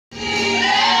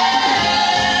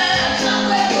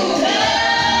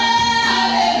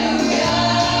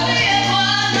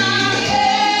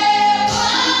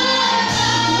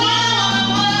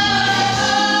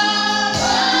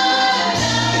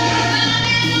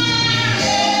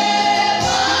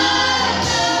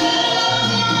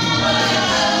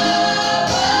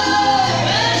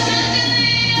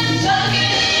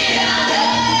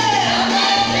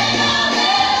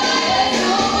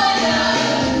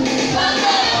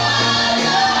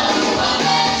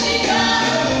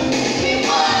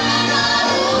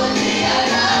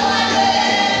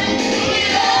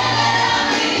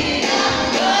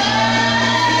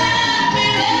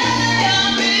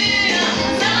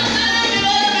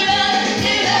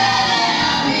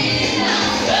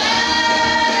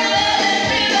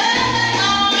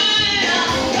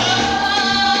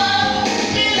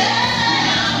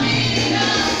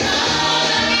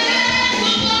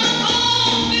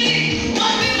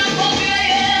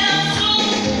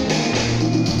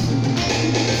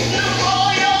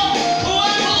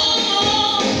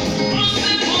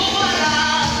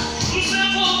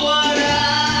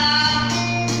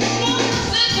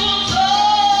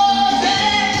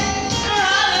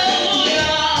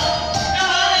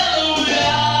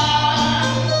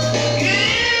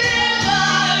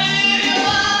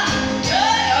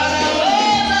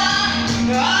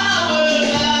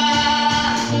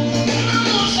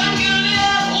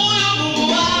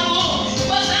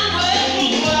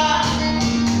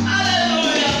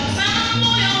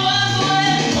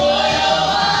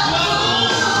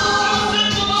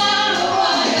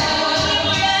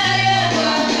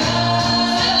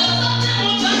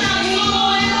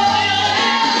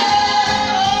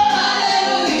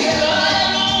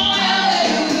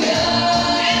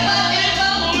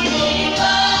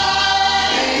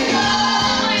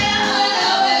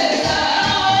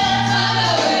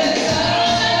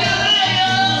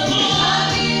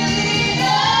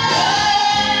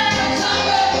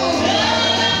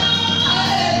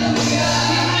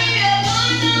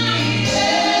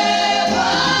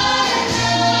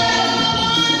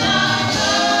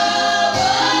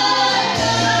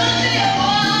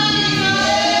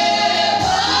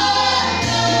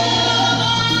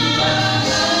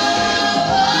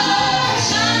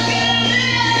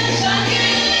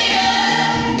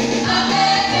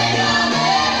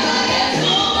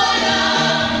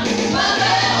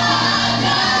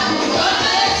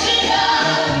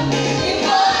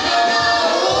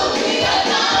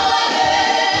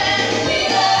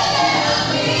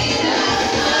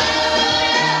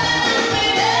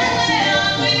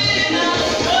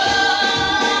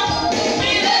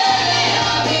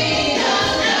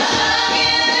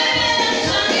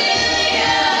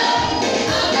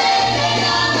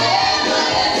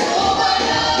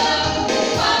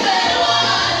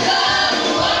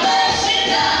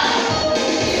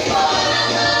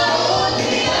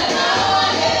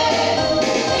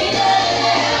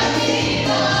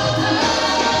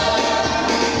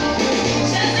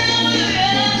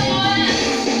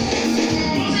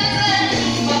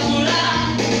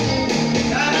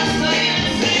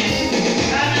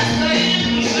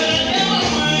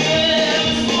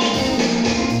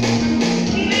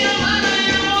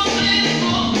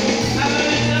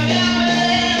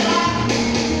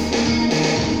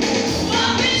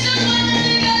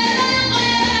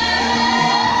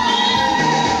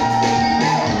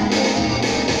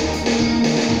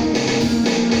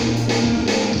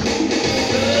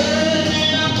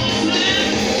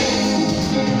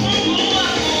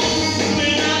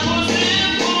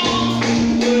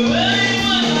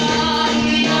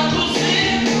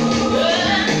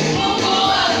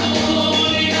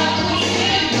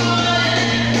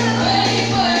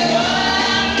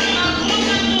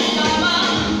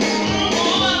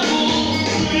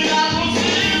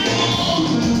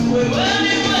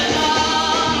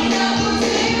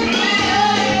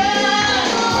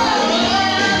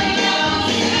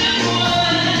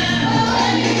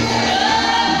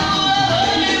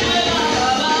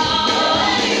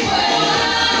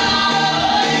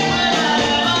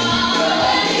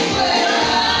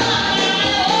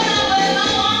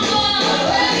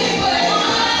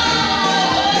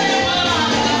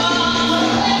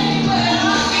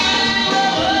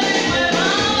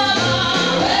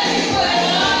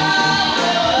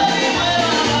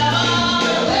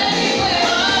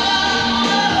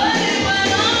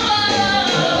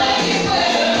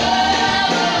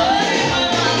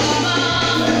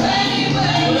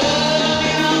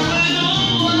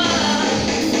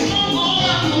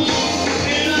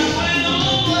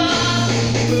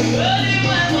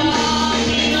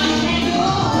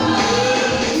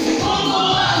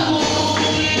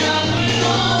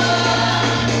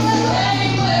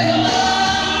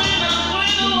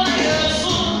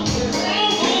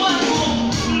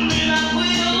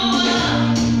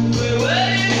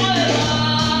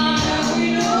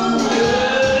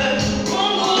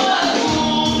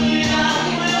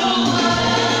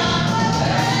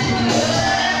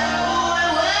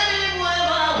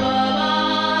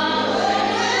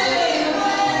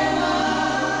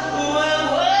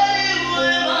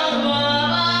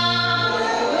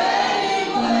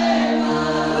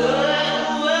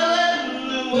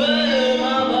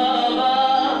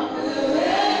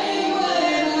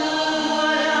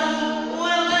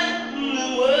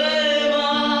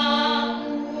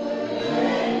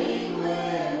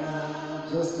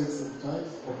just take some time,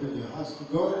 open your heart to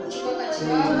God. Chukua kati Tell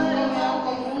wako, him moyo wako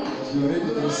kwa Mungu. that you are ready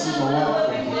to receive a word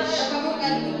from Him. Sababu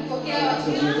karibu kupokea That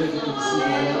you are ready to receive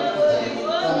a word from Him.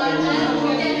 Kama tayari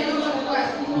kupokea neno kutoka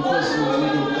kwake. Because you are in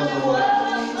need of Father Lord.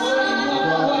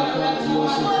 God will come to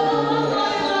us, O Father Lord.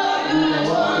 With a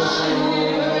word of Father Lord, a word to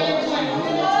heal us, a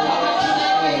word to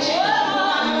encourage.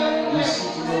 We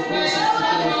sit in your presence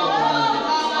today, O Father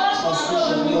Lord.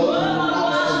 Asking the Lord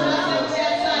to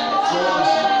minister unto us. Try to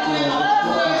speak to us, but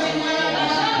God will speak to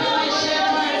us.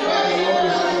 Father Lord, we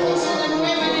have our sin to the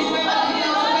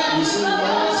Lord. We say,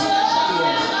 Lord, speak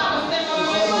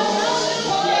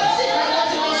to us. So Father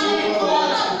Lord, speak to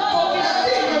us. So Father Lord,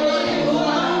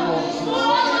 speak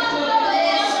to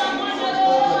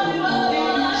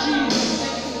us.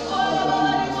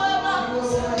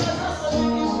 In the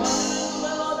name of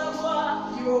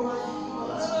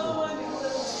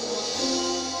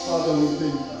Father, we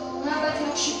thank you. Baba,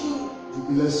 tunakushukuru. We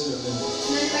bless your name.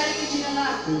 Tunalibariki jina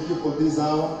lako. Thank you for this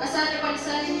hour Asante kwa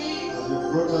lisali hili. that you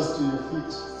have brought us to your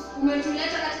feet.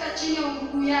 Umetuleta katika chini ya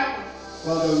miguu yako.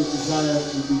 Father, we desire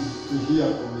to hear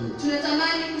from you.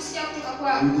 Tunatamani kusikia kutoka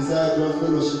kwako. We desire to have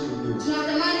fellowship with you.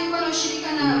 Tunatamani kuwa na ushirika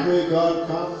We nawe. pray, God,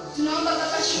 come Tunaomba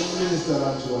Baba and shukrani. minister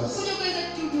unto us. Kuja kuweza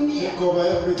kutuhudumia. Take over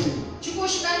everything Chukua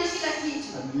shukrani kila kitu.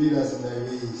 and lead us in thy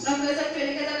ways. Na kuweza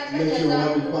kutuelekeza katika Let njia your word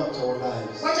zako. impact our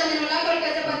lives. Wacha neno lako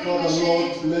likaweze kubadili Father, maisha Lord,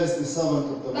 yetu. bless the servant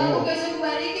of the Baba, Lord ukaweze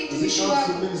kubariki as he mtumishi comes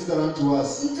to wako. minister unto us.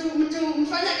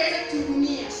 Mfanye akaweze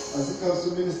kutuhudumia. As he comes to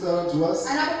minister unto us,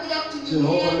 Anapokuja Jehovah,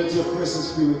 kutuhudumia. let your presence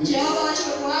be with him. Jehova, wacha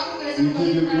uwepo wako ukaweze We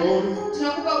give you kuonekana. glory.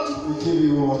 Tunakupa We utukufu. give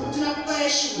you honor. Tunakupa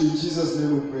heshima. In Jesus'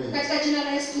 name we pray. Katika jina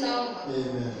la Yesu tunaomba.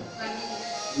 Amen. Amina.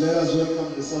 Let us welcome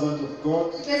the servant of God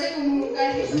Tuweze as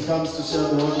kumkaribisha. he comes to share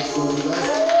the word of God with us.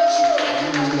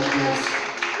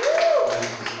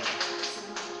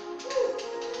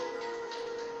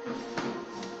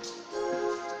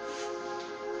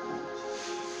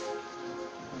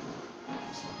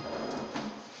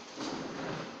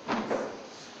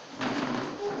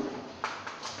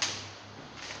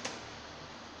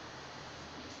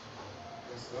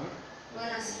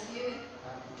 Bwana asifiwe.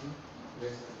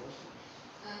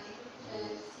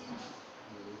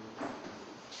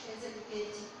 Tuweze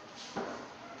kuketi.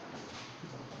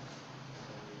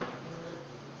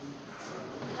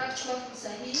 Nataka kuchukua fursa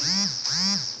hii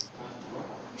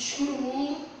mshukuru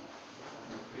Mungu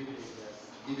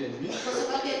kwa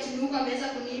sababu ya tunuku ameweza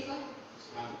kunipa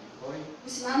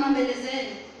kusimama mbele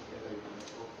zenu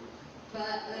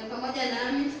pamoja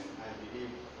nami.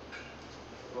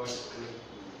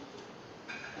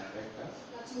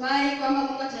 Natumai kwamba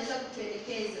Mungu ataweza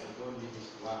kutuelekeza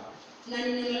na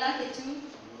ni neno lake tu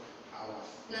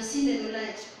na si neno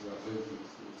lake.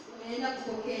 Unaenda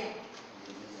kupokea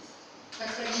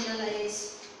katika jina la Yesu.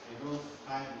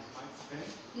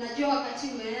 Najua wakati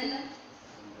umeenda.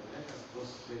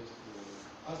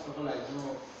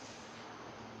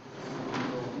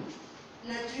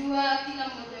 Najua kila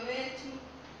mmoja wetu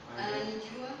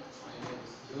ananijua.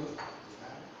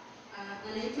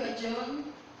 Anaitwa George.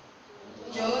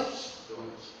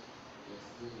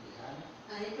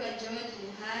 Anaitwa George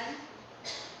Lihare.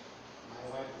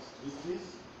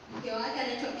 Mke wake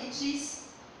anaitwa Beatrice.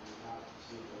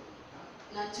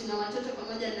 Na tuna watoto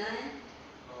pamoja naye.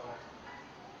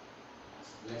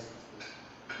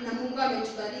 Na Mungu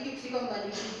ametubariki kufika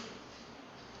mbali huu.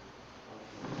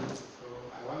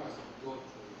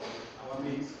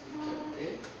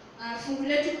 Fungu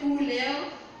letu kuu leo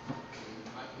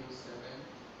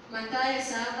Mathayo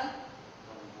 7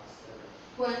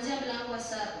 kuanzia mlango wa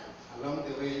 7. Along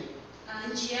the way,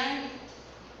 Njiani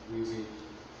we will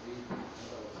read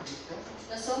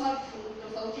tutasoma fungu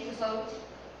tofauti tofauti.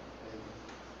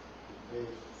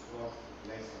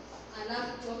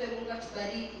 Alafu tuombe Mungu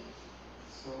atubariki.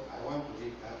 So I want to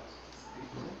read that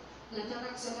scripture.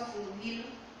 Nataka kusoma fungu hilo.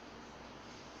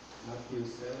 Matthew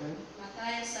 7.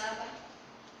 Mathayo 7.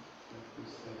 Matthew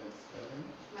 7:7.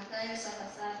 Mathayo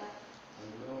 7:7. I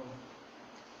know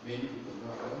many people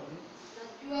know about it.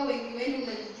 Najua wengi wenu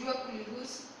mnajua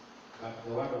kulihusu. But the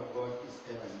word of God is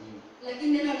ever new.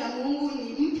 Lakini neno la Mungu ni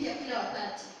mpya kila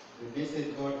wakati. The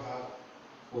message God has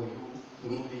for you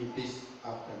through me this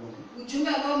afternoon. Ujumbe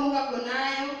ambao Mungu ako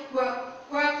nayo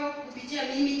kwako kupitia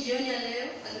mimi jioni ya leo,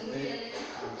 asubuhi ya leo.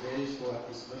 I'm very sure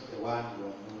it's not the one you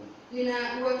have known. Nina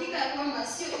uhakika ya kwamba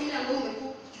sio ile ambayo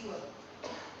umekuwa ukijua.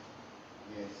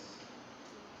 Yes.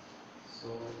 So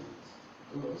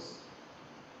it goes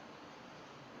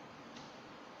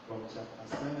from chapter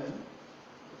 7,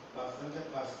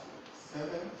 verse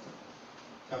 7,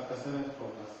 chapter 7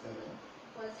 from verse 7.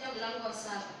 Kuanzia mlango wa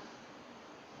 7.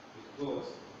 It goes,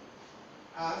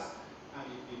 ask and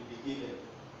it will be given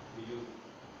to you.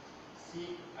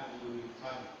 seek and you will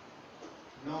find.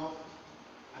 Knock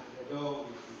and the door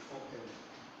will be opened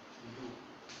to you.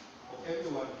 For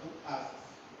everyone who asks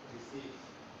receives.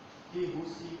 He who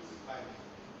seeks finds.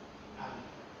 And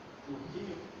to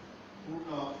him who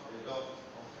knocks the door is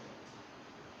open.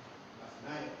 Verse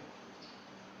 9.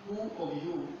 Who of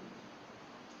you,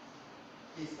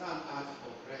 his son asks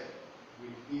for bread,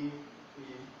 will give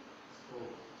him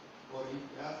stone? Or if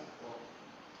he asks for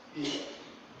fish,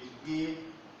 will give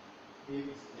him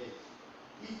snake?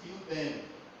 If you then,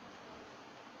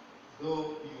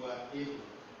 though you are able,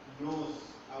 knows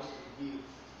how to give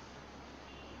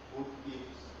good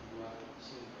gifts to your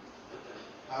children,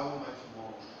 how much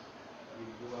more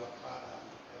will your Father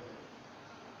in heaven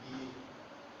give?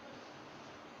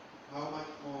 How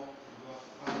much more will your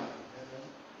Father in heaven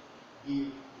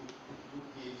give good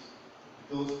gifts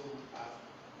to those who ask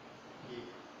him?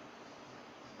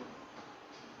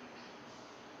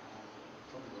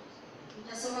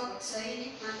 Nitasoma kwa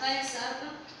Kiswahili. Mathayo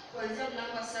 7 kuanzia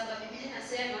mlango wa 7. Biblia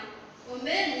inasema,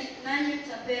 ombeni nanyi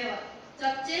mtapewa,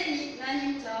 tafuteni nanyi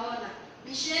mtaona,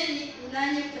 bisheni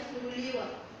nanyi mtafunguliwa.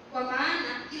 Kwa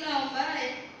maana kila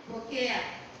ombaye pokea,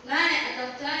 naye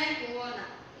atafutaye huona,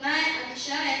 naye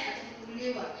abishaye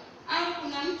atafunguliwa. Au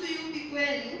kuna mtu yupi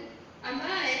kwenu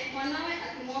ambaye mwanawe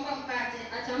akimwomba mkate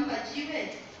atampa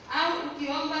jiwe? Au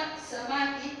ukiomba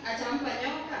samaki atampa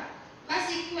nyoka?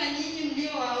 Basi ikiwa nyinyi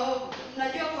mlio waovu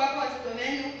mnajua kuwapa watoto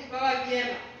wenu vipawa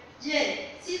vyema, je,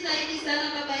 si zaidi sana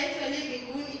Baba yetu aliye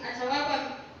mbinguni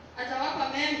atawapa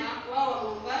mema wao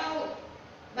wamwombao?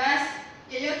 Basi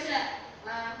yeyote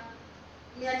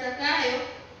myatakayo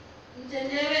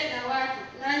mtendewe na watu,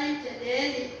 nanyi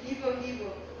mtendeeni hivyo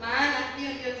hivyo, maana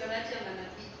hiyo ndiyo torati ya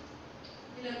manabii.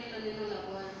 Hilo ndilo neno la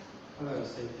Bwana.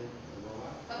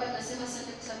 Baba, tunasema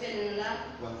asante kwa sababu ya neno lako.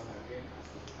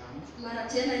 Mara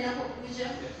tena inapokuja,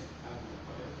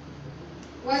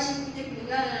 wacha kuje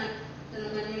kulingana na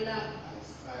maneno lako.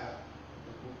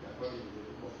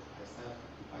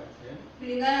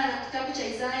 Kulingana na kitabu cha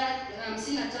Isaya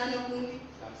 55:10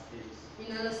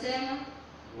 inalosema,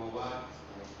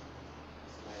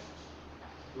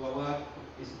 Your word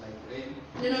is like rain,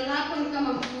 neno lako ni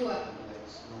kama mvua like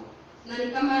snow, na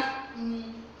ni kama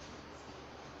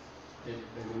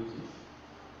theluji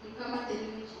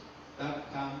that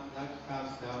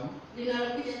comes down,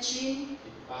 linalokuja chini,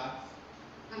 it buds,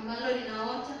 ambalo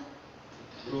linaota,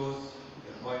 it grows to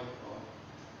the point of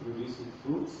producing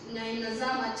fruits na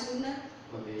inazaa matunda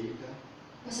for the eater,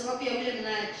 kwa sababu ya ule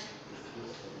mlaji,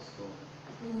 fruits for the soul,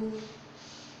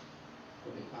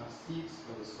 for the seeds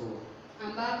for the soul.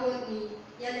 Ambapo ni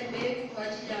yale mbegu kwa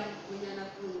ajili ya mwenye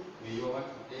anakunywa. May your word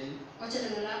today, Wacha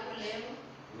neno lako leo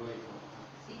grow in our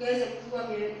hearts. ikaweze kukua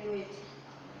mioyoni mwetu.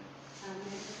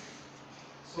 Amen.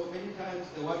 So many times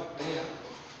the word prayer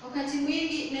Wakati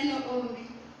mwingi neno ombi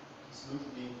is not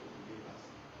new for believers,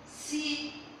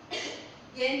 si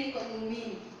geni kwa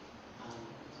muumini and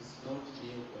it is not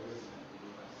new for every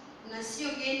non-believers. na sio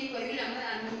geni kwa yule ambaye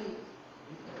amini.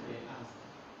 If I may ask,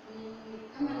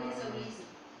 Kama naweza uliza,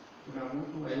 kuna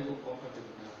mtu hayuko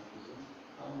comfortable na kuzungumza?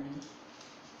 How many?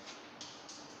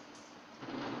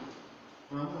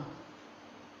 Mama,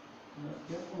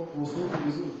 yako usofu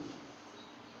vizuri?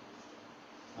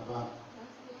 Hapana.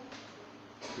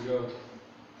 Ndio.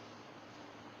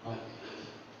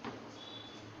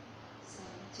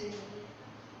 Okay.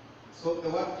 So the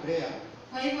word prayer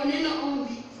kwa hivyo neno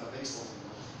ombi is a very common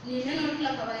word. ni neno la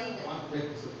kawaida. One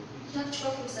practice of the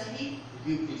Tutachukua fursa hii to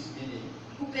give its meaning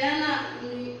kupeana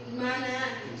maana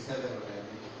yake in several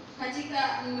dimensions. katika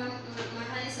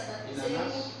mahali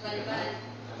sehemu mbalimbali.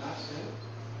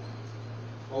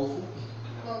 Kwa ufupi,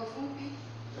 Kwa ufupi,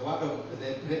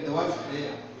 the word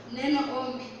prayer neno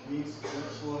ombi means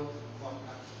virtual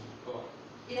contact with God.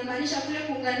 inamaanisha kule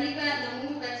kuunganika na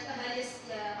Mungu katika hali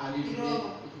ya And it kiroho,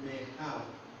 may have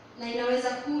na inaweza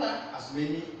kuwa as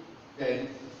many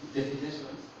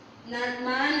definitions na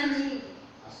maana nyingi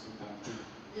as we can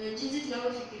think. jinsi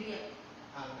tunavyofikiria.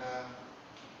 And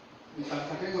we can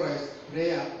categorize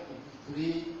prayer into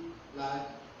 3 large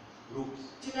groups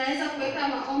Tunaweza kuweka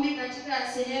maombi katika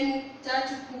sehemu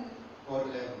 3 kuu or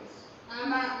levels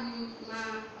ama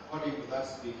according to that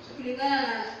scripture. kulingana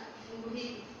na fungu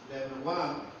hili. Level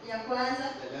 1, Ya kwanza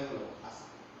the level of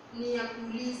asking. ni ya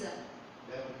kuuliza,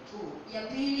 Level 2 ya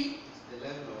pili is the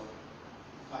level of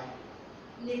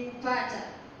finding. ni kupata,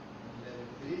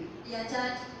 Level 3 ya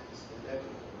tatu is the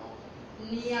level of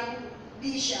knowing. ni ya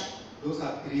kubisha. Those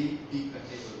are 3 big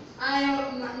categories.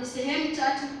 Hayo ni sehemu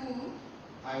 3 kuu.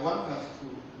 I want us to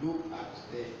look at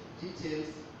the details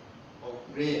of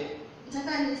prayer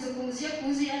Nataka nizungumzie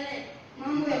kuhusu yale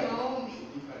mambo ya maombi in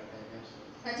different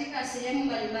dimensions katika sehemu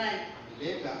mbalimbali and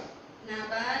later, na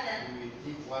baada we will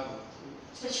pick one or two.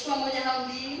 tutachukua moja au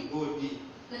mbili Go deep.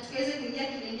 na tukaweze kuingia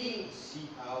kilindini See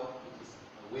how it is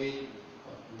a way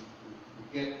to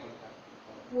get contact with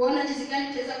God. kuona jinsi gani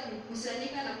tutaweza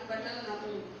kukusanyika na kupatana na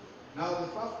Mungu. Now, the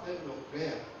first level of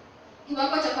prayer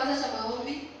Kiwango cha kwanza cha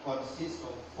maombi consists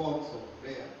of forms of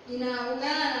prayer.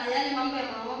 inaungana na yale mambo ya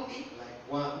maombi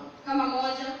Like one, kama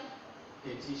moja,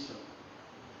 petition.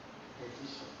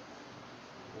 Petition.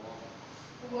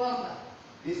 kuomba.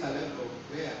 This is a level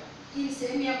of prayer Hii ni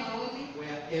sehemu ya maombi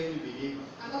where every believer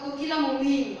ambapo kila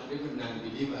muumini and even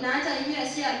non-believer na hata yule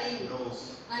asiyeamini knows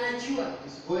anajua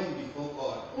is going before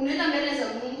God unaenda mbele za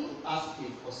Mungu, to ask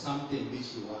Him for something which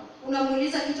you want.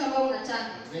 unamuuliza kitu ambacho unataka.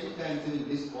 Many times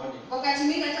even this morning, Wakati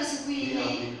mwingi hata siku we have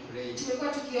hii been praying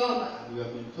tumekuwa tukiomba and we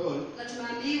have been told, na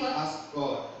tumeambiwa ask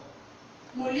God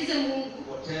muulize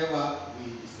Mungu whatever we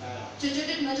desire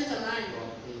chochote tunachotamani from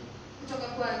Him. kutoka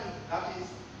kwake. That is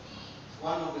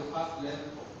one of the first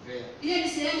levels of prayer. Hiyo ni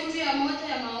sehemu tu ya moja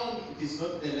ya maombi, It is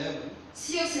not the level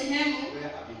sio sehemu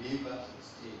where a believer should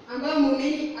stay. ambayo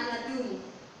muumini anadumu.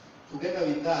 Together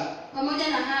with that Pamoja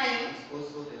na hayo, is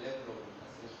also the level of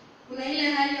intercession. kuna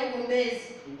ile hali ya uombezi.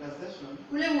 Intercession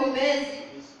Ule uombezi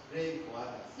is praying for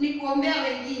others. ni kuombea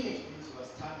wengine, It means you are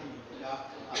standing in the gap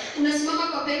for others. unasimama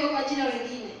kwa pengo kwa ajili ya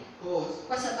wengine, Because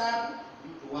kwa sababu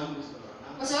due to one reason or kwa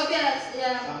another, sababu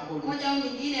ya moja au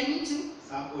nyingine, mtu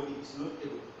somebody is not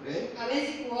able to pray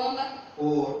hawezi kuomba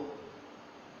or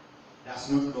does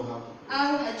not know how to pray.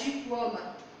 au hajui kuomba.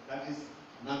 That is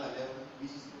another level,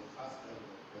 which is the first level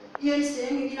of prayer. Hiyo ni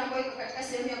sehemu nyingine ambayo iko katika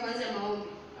sehemu ya kwanza ya maombi.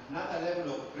 Another level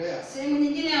of prayer, Sehemu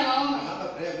nyingine ya maombi another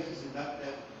prayer which is in that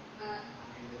level, ah,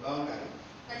 in the boundary,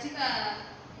 katika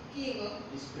kingo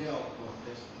is prayer of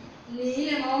confession. ni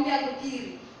ile maombi ya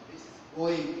kukiri. This is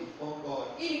going before God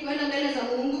Hii ni kwenda mbele za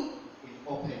Mungu, in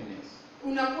openness,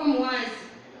 unakuwa mwazi,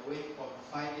 in a way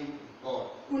confiding in God.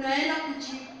 unaenda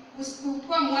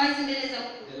kuwa mwazi mbele za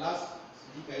The last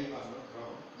speaker, if I'm not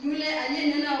wrong, yule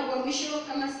aliyenena wa mwisho,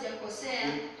 kama sijakosea,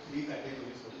 gave three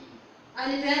categories of people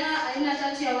alipeana aina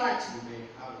tatu ya watu you may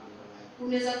have in your life.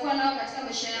 unaweza kuwa nao katika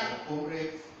maisha There are yako.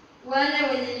 comrades Wale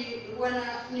wenye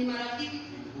ni marafiki,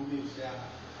 with whom you share an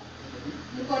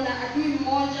enemy. mko na adui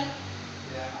mmoja.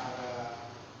 There are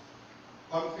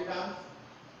confidants,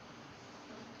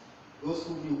 those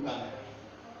whom you can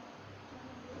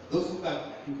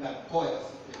call as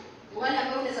Wale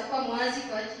ambao unaweza kuwa mwazi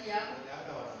kwa ajili yako, the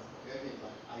other one I'm forgetting,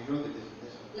 but I know the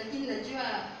definition. lakini najua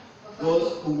Those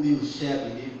wafahamu. whom you share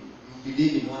believe, you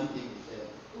believe in one thing with them.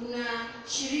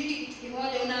 Unashiriki kitu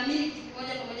kimoja, unaamini kitu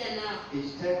kimoja pamoja nao.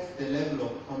 It takes the level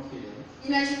of confidence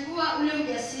Inachukua ule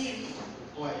ujasiri to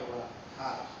pour your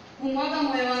heart kumwaga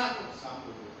moyo wako to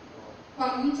somebody with God.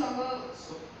 kwa mtu ambao.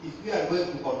 So if we are going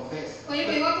to confess, Kwa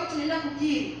hivyo iwapo tunaenda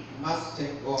kukiri, we must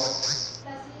take God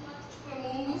lazima tuchukue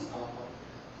Mungu as our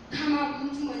confidence. kama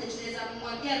mtu mwenye tunaweza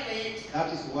kumwagia roho yetu.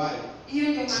 That is why Hiyo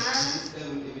ndio maana this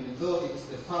level, even though it is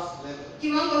the first level,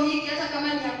 kiwango hiki hata kama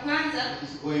ni ya kwanza, it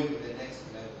is going to the next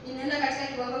level. inaenda katika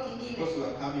kiwango kingine, Because you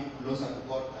are coming closer to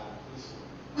God than before.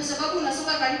 kwa sababu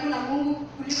unasonga karibu na Mungu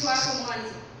kuliko hapo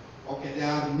mwanzo. Okay,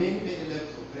 there are many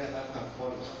levels of prayer that can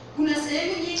follow. Kuna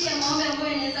sehemu nyingi ya maombi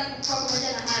ambayo inaweza kukua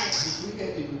pamoja na haya. If we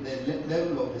get into the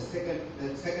level of the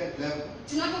second level,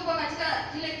 Tunapokuwa katika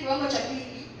kile kiwango cha pili,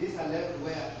 this is a level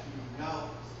where you now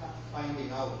start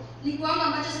finding out ni kiwango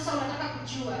ambacho sasa unataka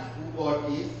kujua who God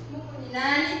is, Mungu ni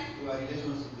nani, your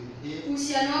relationship with Him,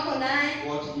 uhusiano wako naye,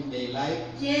 what He may like,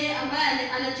 yeye ambaye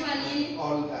anajua nini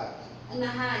all that. na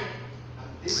hayo. And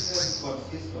this level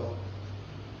consists of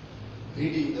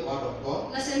reading the Word of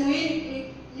God. Na sehemu hii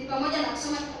ni pamoja na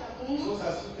kusoma neno la Mungu, Because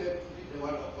as you get to read the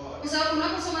Word of God, kwa sababu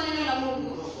unaposoma neno la you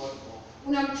Mungu know God more.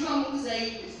 unamjua Mungu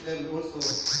zaidi. This level also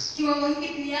Kiwango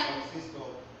hiki pia consists of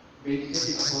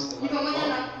meditating upon the ni Word of pamoja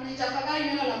na God, kulitafakari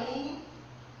neno la Mungu,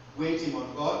 waiting on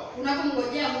God.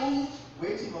 unapomngojea Mungu.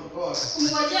 Waiting on God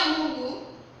Kumngojea Mungu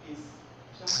is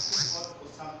trusting God for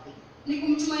something. ni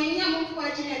kumtumainia Mungu kwa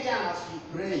ajili ya jambo. As you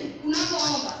pray,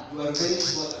 Unapoomba you are very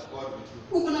sure that God will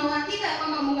do. uko na uhakika ya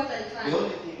kwamba Mungu The atalifanya. only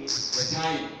thing is the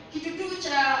time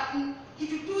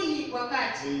Kitu tu ni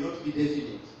wakati. will not be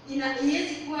definite.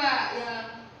 Haiwezi kuwa ya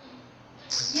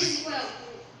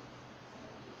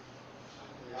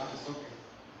Yeah, it's okay.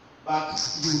 But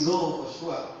you know for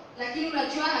sure lakini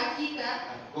unajua hakika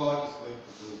that God is going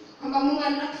to do it. kwamba Mungu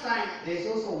anaenda kufanya. There is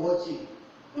also watching.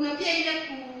 Kuna pia ile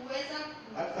kuweza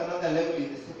That's another level in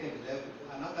the second level.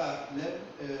 Another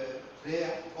level, prayer,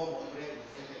 form of prayer in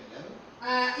the second level.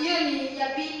 hiyo ni ya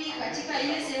pili katika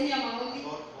ile sehemu ya maombi,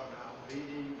 Not for now,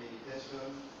 reading, meditation,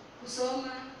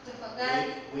 kusoma,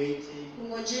 tafakari, waiting,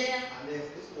 kungojea. and there's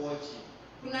this watching.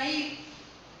 Kuna hii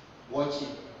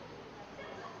watching.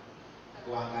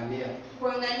 Kuangalia.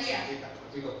 Kuangalia.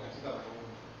 Katika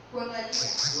maombi. Kuangalia.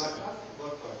 You are trusting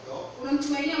God for a job.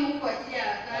 Unamtumainia Mungu kwa ajili ya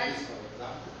That kazi. is for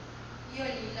example. Hiyo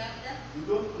ni labda. You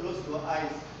don't close your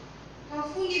eyes.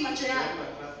 Hafungi macho You yako.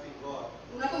 are trusting God.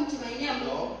 Unapomtumainia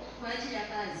Mungu kwa ajili ya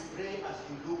kazi. Pray as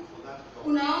you look for that job.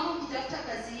 Unaomba ukitafuta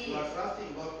kazi You hiyo. are trusting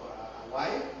God for a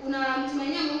wife.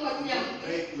 Unamtumainia Mungu kwa ajili ya Don't mke.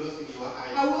 pray closing your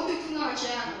eyes. Hauombi kufunga macho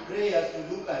yako. Pray as you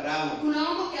look around.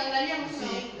 Unaomba ukiangalia To mtu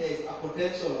see if there is a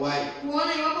potential wife.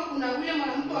 kuona iwapo kuna ule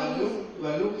mwanamke wa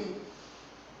Mungu.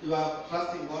 You are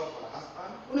trusting God for a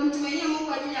husband. Unamtumainia Mungu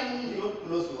kwa ajili ya You Mungu. don't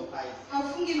close your eyes.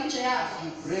 Haufungi macho As yako.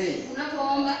 you pray,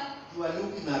 Unapoomba you are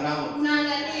looking around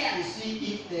unaangalia to see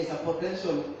if there is a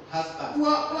potential husband.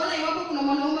 kuona iwapo kuna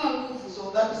mwanaume wa nguvu.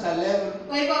 So that is a level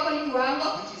Kwa hivyo hapo ni kiwango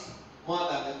which is more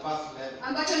than the first level.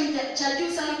 ambacho ni cha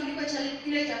juu sana kuliko cha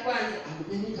kile cha kwanza. And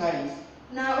many times,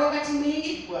 Na wakati mwingi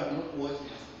people are not watching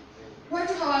as they pray.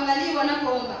 watu hawaangalii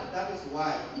wanapoomba. That is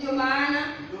why Ndio maana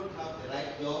you don't have the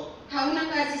right job hauna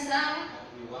kazi sawa that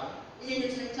we want. yenye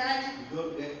tunahitaji, You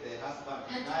don't get the husband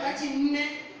in time. hatupati mme,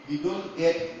 You don't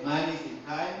get money in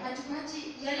time. hatupati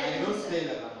yale I don't pesa. say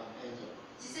that I'm an angel.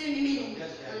 Sisemi mimi ni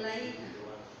Just share with malaika, you the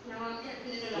word. nawaambia tu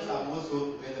neno la Because I'm Mungu, also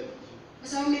together with you. kwa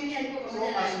sababu mimi pia niko So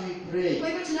pamoja as naye. we pray, Kwa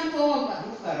hivyo tunapoomba,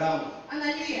 look around.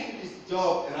 angalia If it is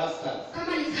job, Erastus,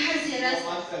 kama ni kazi ya or rasmi,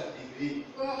 master's degree,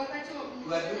 kwa wakati wa you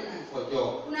are looking for job.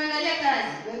 unaangalia kazi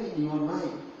And then in your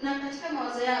mind, na katika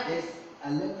mawazo yako there's a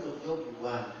level of job you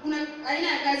want. kuna aina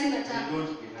ya kazi You unataka.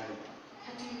 don't deny it.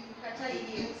 Hatukatai It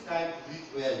hiyo. takes time to reach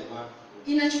where you want to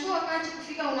go. Inachukua wakati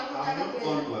kufika I've unapotaka not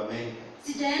gone kwenda. to America.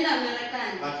 Sijaenda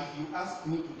Marekani, But if you ask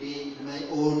me today in my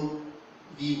own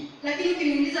view, lakini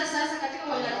ukiniuliza sasa katika I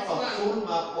uangalizi have a wangu, full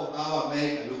map of how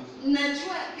America looks.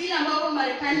 najua vile ambavyo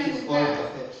Marekani It is called hukaa.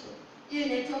 perception. Hiyo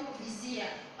inaitwa kuvizia,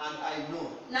 And I know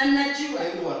na ninajua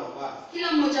every one of us,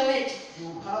 kila mmoja wetu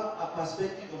you have a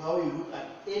perspective of how you look at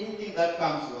anything that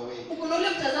comes your way. uko na ule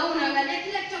mtazamo, unaangalia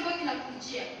kila kitu ambacho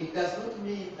kinakujia. It does not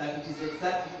mean that it is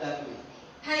exactly that way,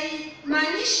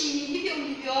 Haimaanishi ni hivyo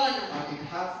ulivyoona, but it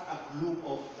has a clue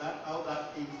of that how that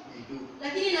thing will do.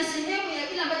 lakini ina sehemu ya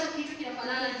kile ambacho kitu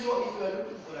kinafanana So hivyo. if you are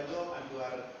looking for a job and you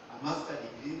are a master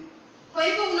degree Kwa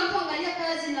hivyo unapoangalia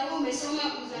kazi na wewe umesoma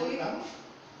uzamivu, holder,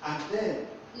 and then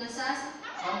na sasa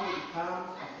somebody comes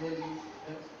and tell you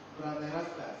that brother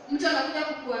Erastus, mtu anakuja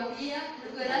kukuambia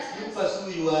ndugu you Erastus,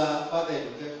 pursue your further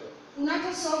education.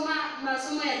 unaposoma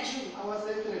masomo ya juu, Our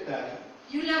secretary,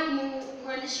 yule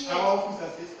mwandishi our wetu, office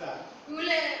assistant,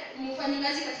 yule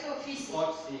mfanyikazi katika ofisi got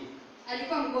sick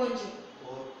alikuwa mgonjwa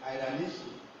or had an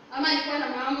issue, ama alikuwa na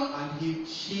mambo and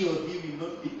she or he will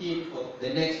not be in for the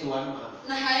next 1 month.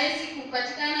 na hawezi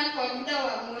kupatikana kwa muda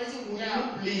wa mwezi Would ujao.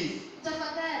 you please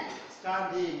Tafadhali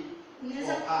stand in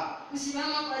unaweza for her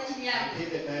kusimama kwa ajili yake until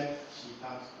the time she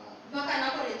comes back? mpaka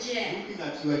anaporejea. Looking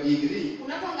at your degree,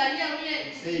 Unapoangalia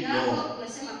ule Say yako no.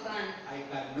 unasema hapana, I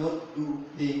cannot do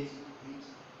things which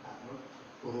are not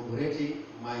corroborating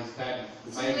my studies,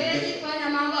 my siwezi education. kufanya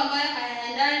mambo ambayo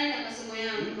hayaendani na masomo Do you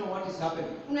yangu. know what is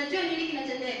happening? Unajua nini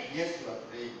kinatendeka? Yes, you are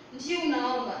praying. Ndio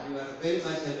unaomba And you are very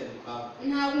much heavenly bound.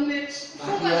 na But you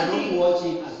umefunga are not kabisa,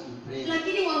 watching as you pray.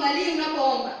 lakini uangalie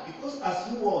unapoomba, Because as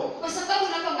you watch, kwa sababu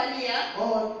unapoangalia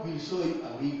God will show you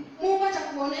a window. Mungu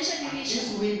atakuonesha And dirisha,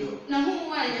 this window, na huu it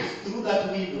mwanya is through that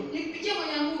window ni kupitia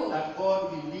mwanya huo that God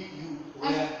will lead you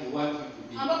where He wants you to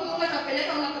be. ambapo Mungu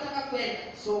atakupeleka unapotaka kwenda.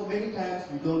 So many times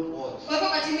we don't watch. Kwa hivyo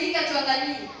wakati mwingi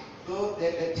hatuangalii So the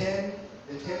 10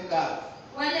 girls,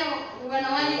 wale the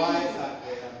wanawali wise and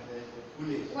the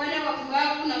foolish, wale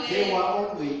wapumbavu na they were wewe, all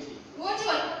waiting. wote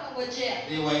walikuwa kungojea,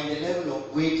 They were in the level of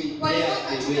waiting, walikuwa prayers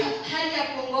they katika wait. hali ya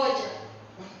kungoja,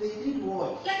 But they did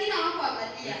watch. lakini The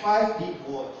hawakuangalia. 5 did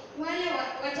watch. Wale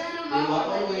watano They were all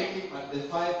hawakuangalia, waiting, but the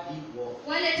 5 did watch.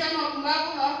 wale tano wapumbavu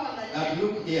hawakuangalia. Now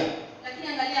look here. Lakini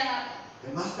angalia hapa,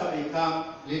 The master may come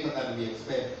later than we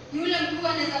expect. yule mkuu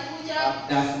anaweza kuja But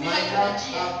does bila my lamp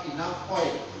kutarajia, have enough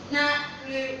oil? na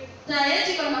taa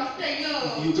yetu kwa mafuta If you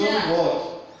iliyojaa.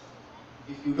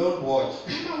 don't watch,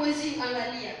 Kama huwezi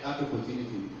angalia, that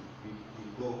opportunity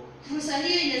will go fursa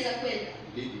hiyo inaweza kwenda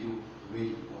and leave you the way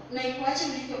you want. na ikuache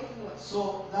ulivyokuwa.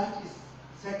 So that is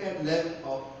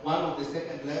one of the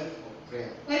second levels of prayer.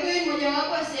 Kwa hivyo hii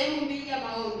mojawapo ya sehemu mbili ya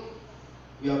maombi.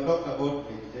 We have talked about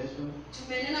meditation,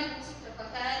 Tumenena kuhusu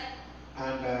tafakari,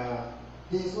 and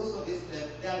there's also this level.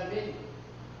 There are many,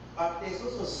 but there's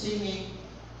also singing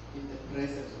in the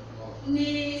presence of God.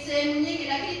 ni sehemu nyingi,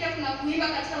 lakini pia kuna kuimba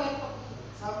katika uwepo.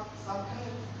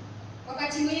 Sometimes,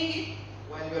 Wakati mwingi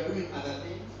while you are doing other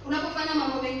things, unapofanya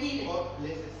mambo mengine, God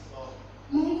blesses song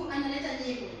Mungu analeta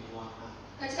nyimbo in your heart.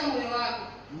 katika moyo wako.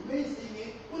 You may sing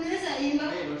it, Unaweza you imba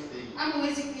may not sing ama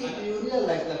huwezi kuimba. And you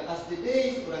realize that as the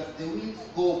days or as the weeks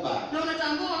go by, Na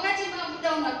unatambua wakati ambao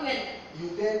muda unakwenda, you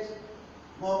get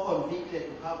more convicted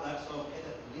to have that song,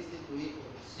 either to listen to it or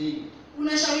to sing.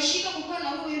 unashawishika kukuwa na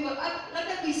huo wimbo,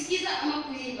 labda kuisikiza ama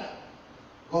kuimba.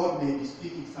 God may be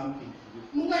speaking something to you.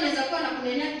 Mungu anaweza kuwa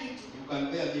anakunenea kitu. You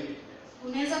can bear me witness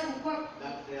Unaweza kukua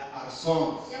that there are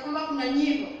songs ya kwamba kuna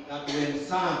nyimbo that when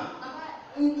sung,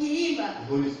 ambayo ukiimba the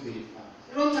Holy Spirit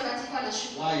comes. Roho Mtakatifu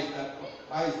anashuka. Why is that?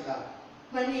 Why is that?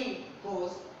 Kwa nini?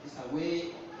 Because it's a way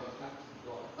of contacting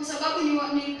God. Kwa sababu ni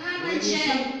kama When you njia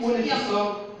ya sing only kufikia the Mungu.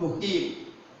 song to Him,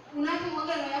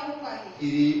 Unapomwaga roho yako kwake, He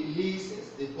releases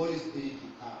the Holy Spirit to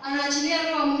come. anaachilia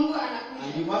roho wa Mungu And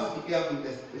anakuja. you must be careful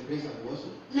with the praise and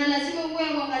worship. Na lazima uwe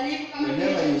mwangalifu kama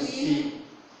Whenever you vile sing,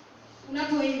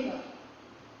 unapoimba.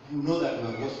 you know that you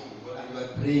are worshiping God and you are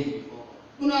praying before God.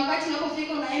 Kuna wakati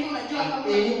unapofika unaimba unajua And kwamba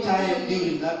any time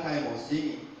during that time of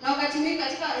singing, na wakati mwingi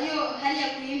katika hiyo hali ya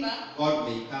kuimba God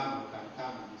may come or can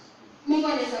come and speak. Mungu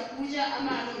anaweza kuja ama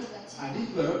Roho Mtakatifu. And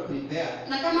if you are not prepared,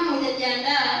 Na kama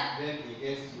haujajiandaa, then He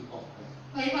gets you off guard.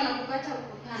 kwa hivyo anakupata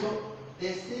uko So kando.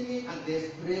 there's singing and there's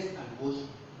praise and worship.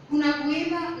 Kuna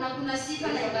kuimba na kuna sifa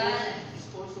na ibada. It's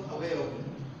also a way of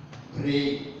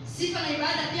praying. Sifa na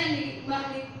ibada pia ni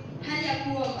hali ya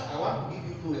kuomba. I want to give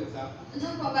you two examples.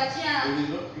 Nataka kuwapatia I will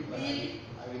not read, but mbili.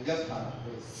 I will just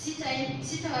paraphrase.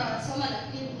 Sitasoma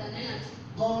lakini nitanena tu.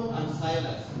 Paul and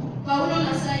Silas Paulo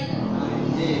na Sila are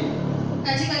in jail.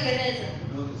 katika gereza.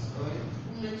 You know the story.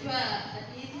 Unajua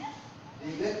hadithi?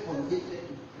 They get convicted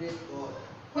to praise God.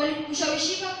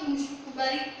 Walikushawishika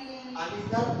kubariki And in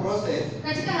that process,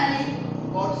 katika hali hii,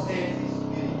 God sends His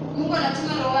Spirit Mungu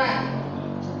anatuma roho wake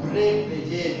to break the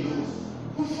jail loose.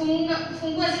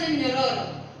 kufungua zile minyororo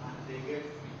And they get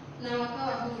free. na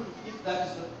wakawa huru. If that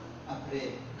is not a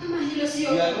prayer, Kama hilo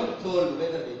sio, we are not told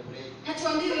whether they pray,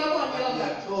 hatuambiwi wao but we waliomba,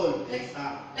 are told they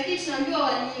sang. lakini tunaambiwa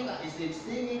waliimba. Is it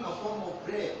singing a form of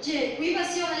prayer? Je, kuimba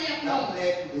sio hali ya That kuomba?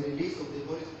 led to the release of the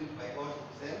Holy Spirit by God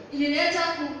Himself. Ilileta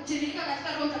kutiririka katika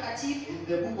Roho Mtakatifu. In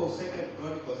the book of 2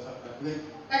 Chronicles chapter 20,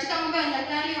 Katika mambo ya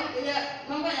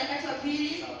nyakati wa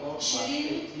pili about verse 20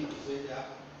 18 to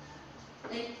 20,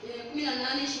 18 the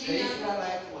 20,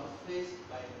 Israelites were faced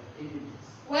by their enemies.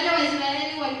 wale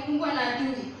Waisraeli walikumbwa na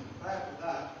adui, Prior to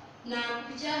that, na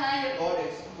kupitia hayo God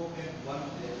had spoken to one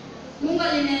of their leaders Mungu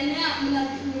alinenea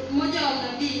mmoja wa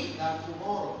mnabii that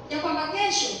tomorrow ya kwamba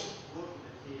kesho go to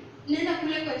the field nenda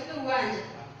kule katika uwanja,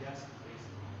 and just praise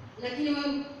Him. lakini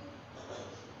wewe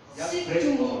Just msifu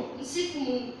praise tu God. Mungu, msifu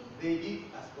Mungu. They did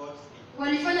as God said.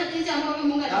 Walifanya jinsi ambavyo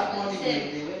Mungu That morning when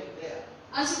alisema. they went there,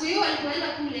 Asubuhi hiyo walipoenda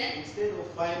kule, instead of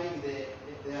finding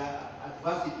their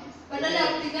adversities, badala ya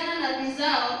kupigana na adui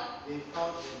zao, they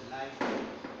found them lying.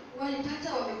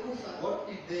 walipata wamekufa. What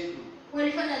did they do?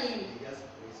 Walifanya nini? They just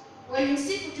praised God.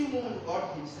 Walimsifu tu Mungu, God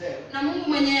Himself na Mungu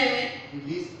mwenyewe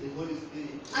released the Holy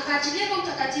Spirit akaachilia Roho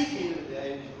Mtakatifu to kill their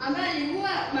enemies. ambaye aliua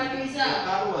maadui The zao.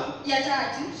 third one, Ya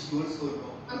tatu which you also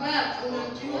know, ambayo God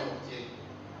unamjua of Jericho.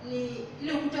 ni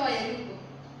ile ukuta wa Yeriko.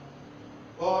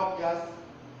 God just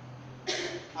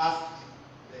asked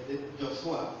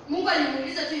Joshua Mungu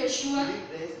alimuuliza tu to Yoshua lead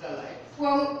the Israelites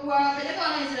kuwapeleka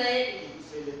wana Israeli to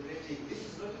celebrating. This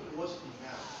is not even worshiping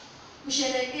now.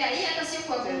 kusherehekea. Hii hata sio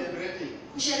kuabudu, Celebrating.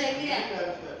 kusherehekea.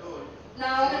 Sometimes we are told,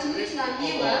 Na wakati mwingine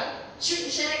tunaambiwa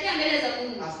sherehekea mbele za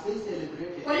Mungu. as they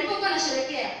celebrated, Walipokuwa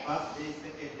wanasherehekea first day,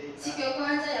 second day, siku third ya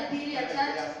kwanza, ya pili, ya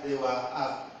tatu, day, they were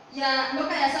asked, ya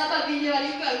mpaka ya saba vile the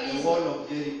walivyoulizwa, wall of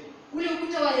Jericho ule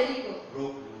ukuta wa Yeriko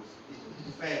broke loose.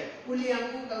 It fell.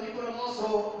 ulianguka, uliporomoka. So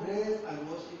praise and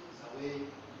worship is a way of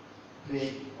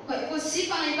praying. Kwa hivyo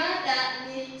sifa na ibada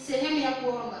ni sehemu ya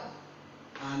kuomba.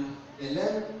 And the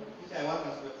level which I want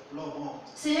us to explore more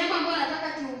Sehemu ambayo nataka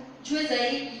tujue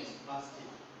zaidi is fasting.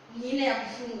 ni ile ya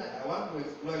kufunga. I want to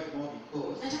explore it more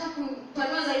because Nataka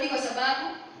kupanua zaidi kwa sababu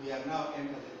we are now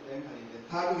entering the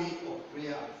third week of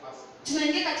prayer and fasting.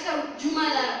 tunaingia katika juma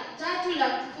la tatu la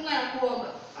kufunga na kuomba.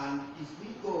 And if we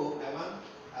go, I want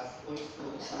us also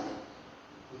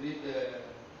to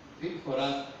read for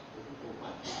us the book of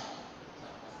Matthew.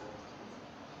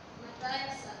 Mathayo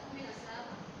 17.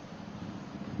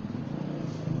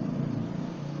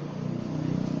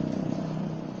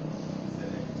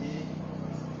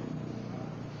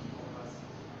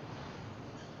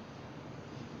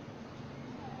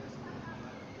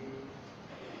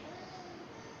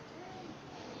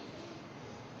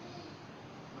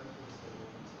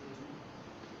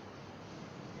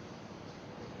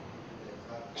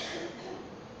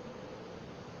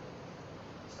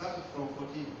 Starting from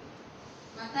 14.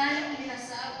 Mathayo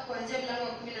 17 kuanzia mlango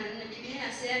wa 14, Biblia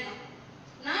inasema,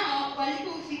 nao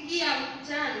walipofikia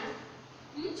mkutano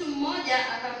Mtu mmoja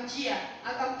akamjia,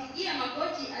 akampigia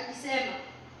magoti akisema,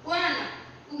 Bwana,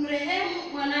 umrehemu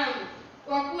mwanangu,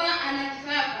 kwa kuwa ana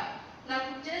kifafa na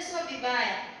kuteswa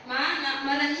vibaya, maana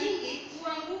mara nyingi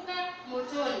huanguka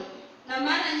motoni na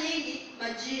mara nyingi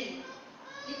majini.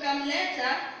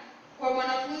 Nikamleta kwa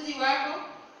mwanafunzi wako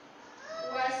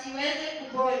wasiweze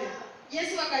kuponywa.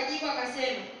 Yesu akajibu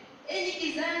akasema, enyi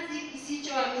kizazi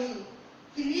kisichoamini,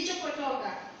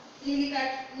 kilichopotoka,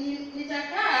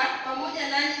 nitakaa pamoja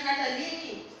nanyi hata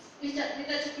lini?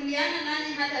 Nitachukuliana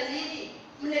nanyi hata lini?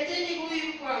 Mleteni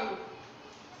huyu kwangu.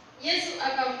 Yesu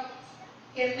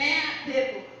akamkemea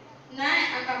pepo, naye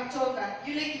akamtoka.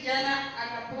 Yule kijana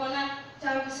akapona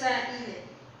tangu saa ile.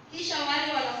 Kisha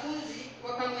wale wanafunzi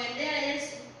wakamwendea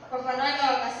Yesu kwa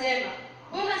faragha wakasema,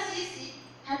 mbona sisi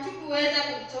hatukuweza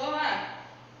kumtoa?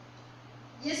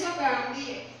 Yesu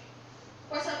akawaambia,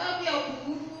 kwa sababu ya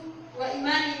upungufu wa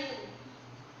imani yenu.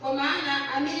 Kwa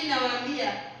maana amini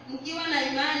nawaambia, mkiwa na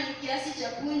imani kiasi cha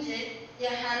punje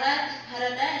ya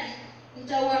haradali,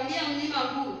 mtauambia mlima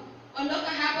huu, ondoka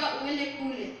hapa uende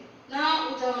kule, nao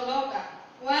utaondoka,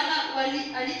 wala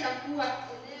halitakuwa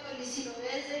eneo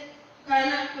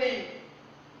lisilowezekana kwenu.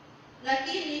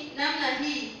 Lakini namna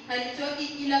hii halitoki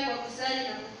ila kwa kusali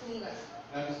na kufunga.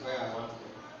 That is where I want to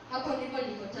go. Hapo ndipo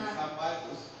nilipotaka. Some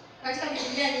Bibles, Katika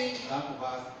Biblia nyingi that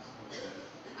verse is not there.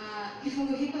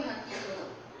 kifungu hiko hakiko.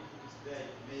 It's there,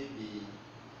 maybe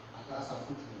as a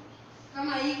footnote.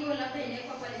 Kama hiko labda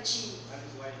inawekwa pale chini. That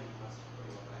is why you must pray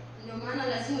your Bible. Ndio maana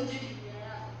lazima ujue Biblia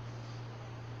yako.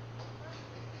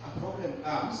 A problem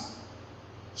comes,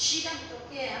 Shida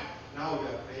kutokea, now we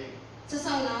are praying. sasa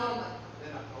unaomba.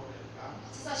 Then a problem comes.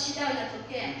 Sasa shida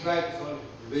inatokea. You try to solve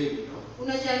it the way you know.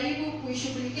 Unajaribu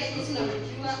kuishughulikia jinsi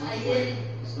unavyojua It's not haiendi.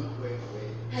 It's not going away.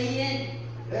 Haiendi.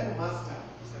 Then Master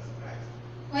Jesus Christ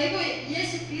Kwa hivyo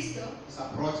Yesu Kristo is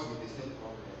approached with the same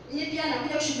problem. yeye pia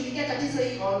anakuja kushughulikia tatizo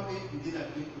hili. Solve it within a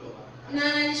twinkle of an eye.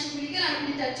 Na ananishughulikia na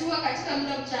kulitatua katika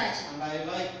muda mchache. And I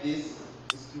like this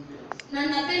students Na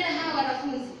napenda hawa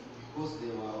wanafunzi because they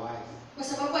were wise. kwa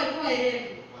sababu walikuwa werevu.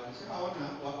 Walishaona,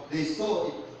 they saw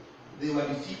it, they were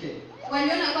defeated.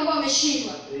 Waliona kwamba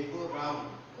wameshindwa. They go round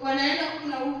Wanaenda huku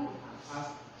na huku and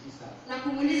ask Jesus, na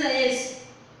kumuuliza Yesu,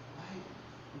 why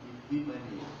did we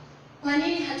manage? kwa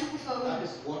nini That hatukufaulu?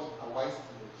 is what a wise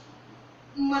student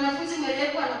should Mwanafunzi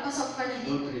mwerevu anapaswa kufanya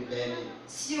do, hivi, not rebelling.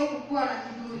 sio kukua na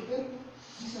kiburi. Then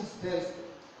Jesus tells them,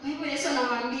 Kwa hivyo Yesu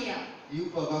anawaambia, you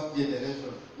perverse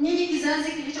generation, nyinyi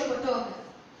kizazi kilichopotoka,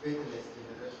 faithless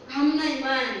generation. hamna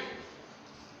imani.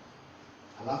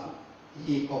 Alafu,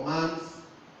 he commands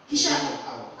Kisha the devil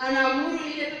out. anaamuru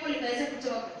lile pepo likaweze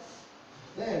kutoka.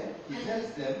 Then he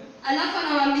tells them, Alafu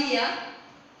anawaambia,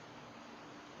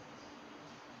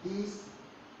 this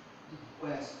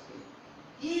requires faith.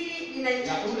 hili There are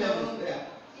linahitaji two levels maombi. there.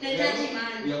 Inahitaji We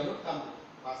imani. have not come to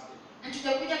fasting.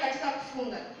 Hatujakuja katika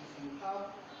kufunga. If you have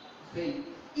faith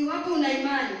Iwapo una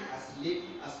imani as little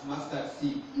as mustard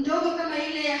seed, ndogo kama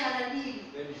ile ya haradali,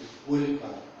 then you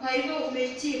qualify kwa hivyo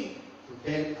umehitimu to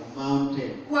tell a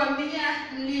mountain kuambia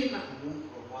mlima to move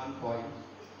from one point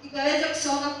ikaweza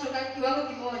kusonga kutoka kiwango to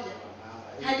kimoja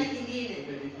another. hadi Even kingine,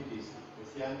 if it is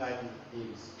the Siangani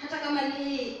hills. hata kama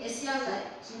ni Esianga.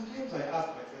 Sometimes I ask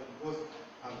myself, because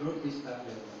I've not reached that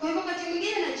level. Kwa hivyo wakati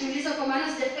mwingine najiuliza, kwa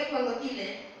maana sijafika kiwango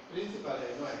kile. Principally,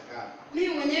 I know I can.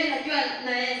 Mimi mwenyewe najua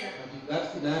naweza, But if that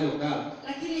scenario comes,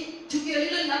 lakini tukio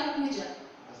hilo linapokuja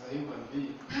as a human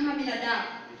being, kama binadamu,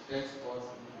 it takes God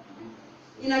to believe.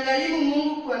 inagharimu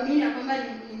Mungu kuamini ya kwamba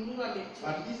ni Mungu ametuma.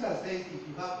 But Jesus says, if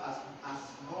you have as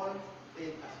small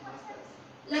faith as mustard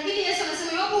seed. Lakini Yesu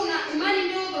anasema iwapo una imani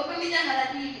ndogo kama ile ya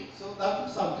haradali. So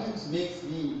that sometimes makes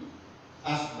me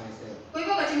ask myself, Kwa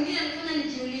hivyo wakati mwingine anafanya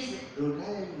nijiulize, don't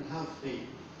I even have faith?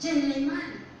 je, nina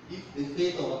imani? If the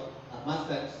faith of a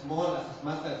mustard, small as a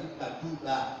mustard seed, can do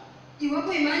that,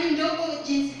 Iwapo imani ndogo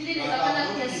jinsi vile but inaweza fanya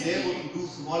I've not kiasi been able kile, to do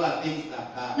smaller things than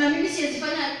that, na mimi siwezi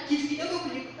fanya kitu kidogo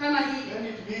kuliko kama hili, then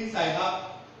it means I have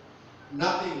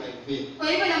nothing like faith. kwa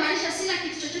hivyo inamaanisha sina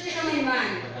kitu chochote kama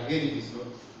imani. But again, it is not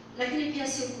true. Lakini pia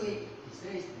sio kweli. He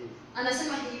says this,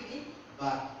 Anasema hivi,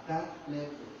 but that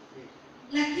level of faith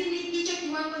lakini hicho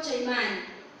kiwango cha imani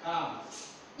comes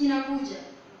inakuja,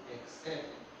 except,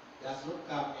 does not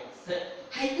come except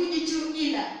haikuji tu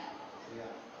ila prayer.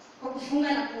 kwa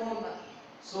kufunga na kuomba.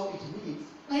 So it means,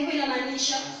 Kwa hivyo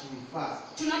inamaanisha as we fast,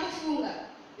 tunapofunga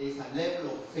there is a level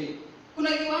of faith kuna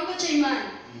kiwango cha imani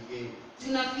we gain.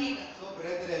 tunafika. So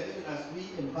brethren, even as we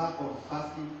embark on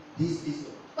fasting this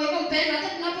season, Kwa hivyo mpendwa,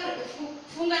 hata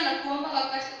tunapofunga na kuomba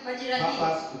wakati majira hii,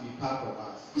 purpose to be part of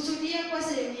us. kusudia kwa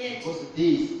sehemu yetu,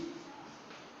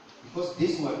 Because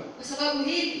this one kwa sababu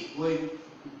hili is going to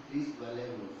increase the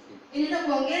level of faith. Inaenda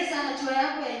kuongeza hatua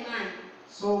yako ya imani.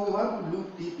 So we want to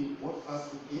look deep in what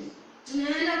fasting is.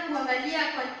 Tunaenda kuangalia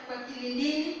kwa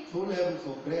kilindini 2 levels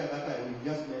of prayer that I will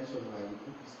just mention while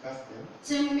we discuss them.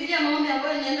 sehemu mbili ya maombi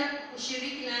ambayo inaenda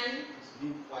kushiriki nani It's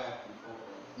being quiet before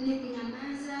God. ni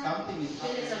kunyamaza Something is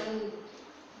mbele za happening. Mungu.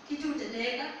 Kitu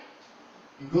utendeka,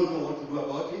 You don't know what to do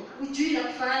about it. hujui la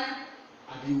kufanya,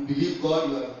 And you believe God,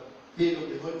 you are filled of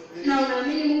the Holy Spirit. na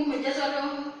unaamini Mungu umejazwa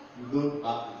Roho, You don't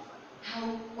babble.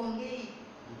 hauongei,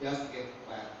 You just get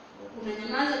quiet.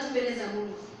 unanyamaza tu mbele za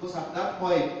Mungu, Because at that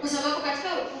point, kwa sababu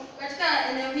katika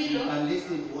eneo you hilo can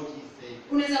listen to what He's saying.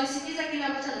 unaweza msikiza kile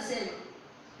ambacho anasema.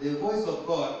 The voice of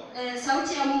God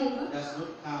Sauti ya Mungu does not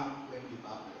come when we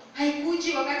babble.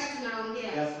 haikuji wakati It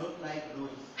tunaongea, does not like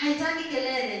noise. haitaki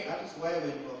kelele. That is why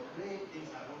when you are praying, things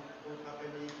are not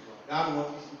happening. You have done what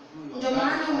you should do. You Ndio have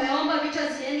maana done what umeomba vitu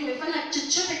haziendi, umefanya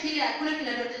chochote kile, hakuna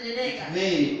kinachotendeka. it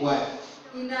may require.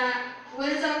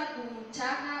 Inaweza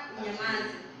kutaka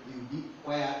unyamaze, You be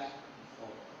quiet.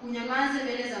 unyamaze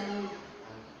mbele za Mungu.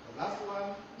 And the last one,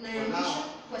 Na for ya mwisho now,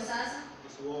 kwa sasa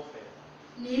is warfare.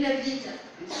 ni ile vita.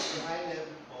 This is the high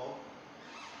level of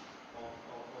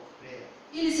prayer.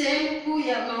 Hii ni sehemu kuu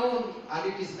ya maombi, And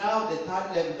it is now the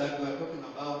third level that we are talking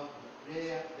about,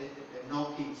 prayer, the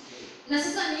knocking stage. na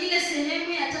sasa ni ile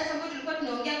sehemu ya tatu ambayo tulikuwa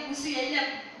tunaongea kuhusu ya ile ya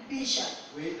kubisha.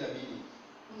 Wait a minute,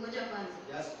 Ngoja kwanza,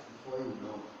 just before you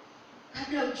know.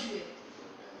 kabla ujue,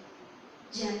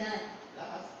 jiandae.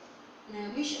 Na ya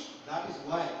mwisho That is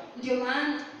why ndio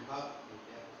maana you have to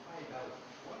prepare to find out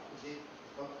what the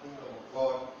kingdom of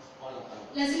God is all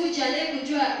about. lazima ujiandae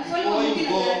kujua ufalme wa Before Mungu you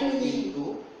na go gharimu nyingi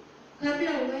into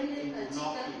kabla uende into katika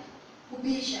knocking.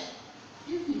 kubisha.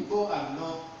 If you go and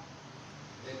knock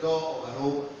the door of a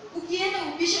robber, Ukienda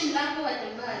ubishe mlango wa you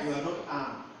jambazi are not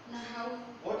armed. na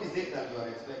What is it that you are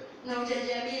expecting? na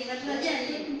hujajiamini, unatarajia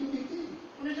nini?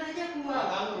 Unatarajia A kuwa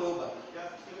gang robber,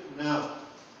 just even now,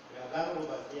 there are gang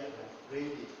robbers here that are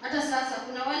ready. hata sasa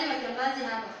kuna wale majambazi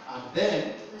hapa, And then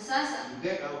na sasa you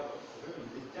get out of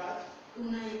the church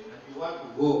una and you want to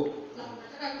go na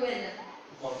unataka kwenda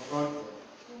to confront them.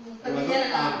 You are kukabiliana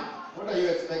not nao, armed. What are you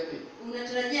expecting?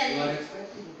 unatarajia You are nini?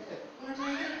 expecting death.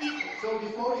 Unatarajia kifo. So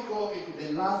before we go into the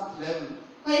last level,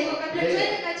 Kwa hivyo kabla prayer,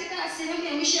 tuende katika sehemu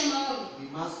ya mwisho ya maombi, we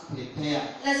must prepare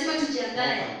lazima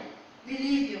tujiandae properly.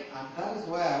 vilivyo, And that is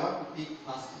why I want to pick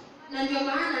fasting. na ndio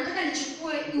maana nataka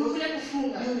nichukue kule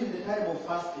kufunga, During the time of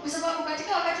fasting, kwa sababu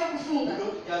katika wakati wa we kufunga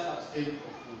don't just abstain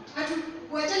from food.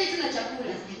 hatuachani tu na chakula.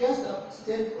 If we just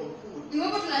abstain from food,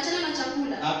 Iwapo tunaachana na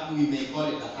chakula, that we may call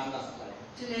it a hunger strike.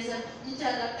 tunaweza jita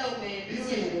labda During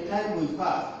umevizia. the time we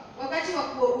fast, Wakati wa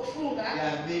kufunga there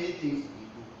are many things we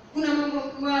do.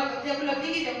 kuna vyakula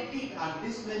vingi vya kupika, And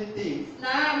these many things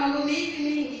na mambo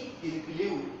mingi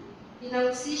include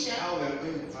inahusisha. how we are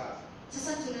going to fast.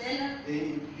 Sasa tunaenda They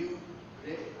include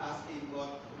really asking God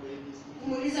to pray this thing,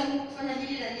 kumuuliza Mungu kufanya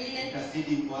hili na lile,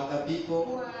 interceding for other people,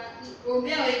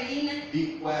 kuombea wengine,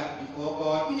 being quiet before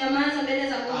God, kunyamaza mbele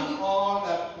za and Mungu, all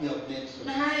that we have na mentioned.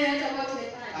 hayo yote ambayo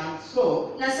tumefanya. And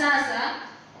so, Na sasa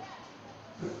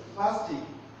fasting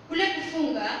kule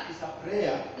kufunga is a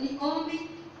prayer ni ombi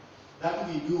that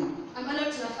we do ambalo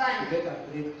to tunafanya get a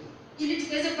breakthrough. ili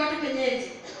tuweze kupata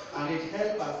penyezi, And it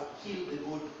helps us kill the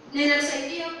body. na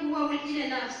inatusaidia kuua ile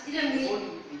nafsi, ile The mwili, body we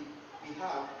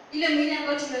have, ile mwili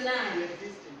ambayo we tumenayo.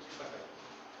 exist in tripartite.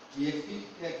 We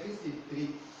exist in three,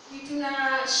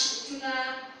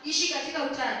 Tunaishi katika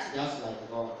utatu just like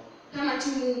God. kama tu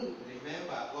Mungu.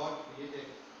 Remember, God created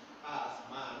us,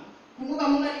 man, Kumbuka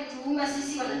Mungu alituumba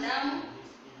sisi wanadamu in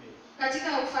His image.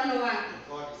 katika mfano wake.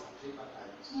 God is a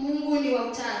tripartite. Mungu ni wa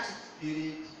utatu: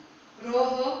 Spirit,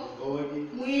 Roho, the body,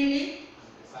 mwili and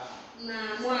the Son. na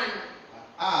Mwana. But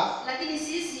us, Lakini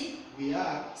sisi we ni the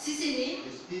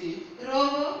spirit,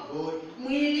 roho, the body,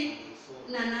 mwili and the soul.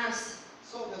 na nafsi.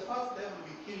 So the first level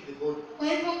we kill the body. Kwa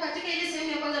hivyo katika ile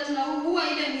sehemu ya kwanza tunaua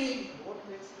ile mwili. What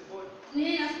makes the body?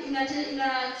 Nini The inatengeneza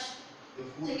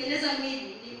food.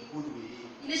 mwili? The Ni food we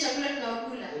eat. ile chakula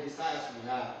tunaokula, The desires we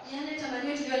have. yale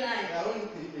tamanio tulio There nayo. are only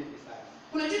three main desires.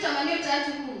 Kuna tu tamanio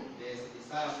tatu kuu: There's a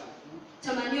desire for food,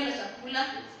 tamanio la chakula,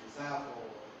 there's a desire for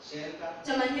shelter,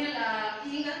 tamanio la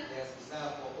kinga, there's a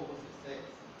desire for opposite sex.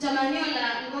 tamanio la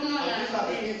ngono And la these are the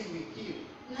mapenzi. things we kill.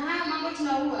 Na haya mambo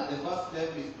tunaua. The first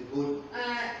level is the body.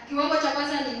 Kiwango cha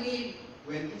kwanza ni mwili.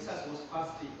 When Jesus was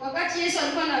fasting, Wakati Yesu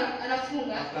alikuwa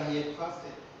anafunga, after he had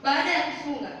fasted, baada ya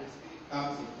kufunga, the spirit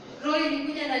comes in him, roho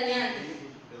ilikuja ndani yake leads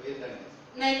him to the wilderness.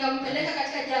 na ikampeleka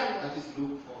katika jangwa. That is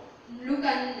Luke 4.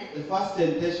 Luka 4. The first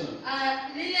temptation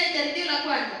Lile jaribio la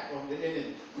kwanza from the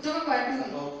enemy kutoka kwa is adui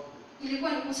about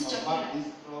ilikuwa ni kuhusu chakula. this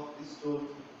stone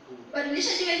to food.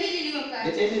 Badilisha jiwe hili liwe The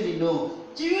mkate. enemy knows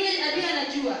Yule adui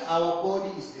anajua our body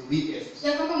is the weakest.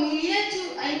 ya kwamba mwili yetu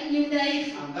ni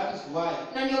udhaifu, And that is why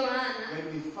na ndio maana when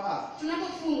we fast,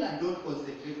 tunapofunga we don't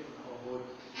concentrate on our body.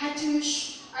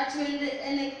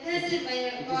 hatuelekezi It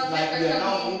is mawazo like we are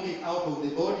now katika mwili. moving out of the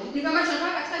body, Ni kama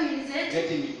tunatoka katika miili zetu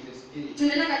getting into the spirit.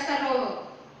 tunaenda katika roho,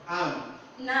 And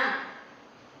na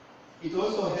it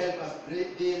also helps us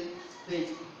build faith.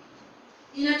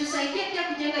 inatusaidia pia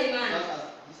kujenga imani, Just as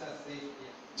Jesus says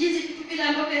here. jinsi vitu vile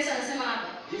ambavyo Yesu anasema hapa.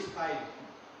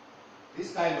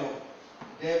 This kind of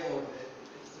devil,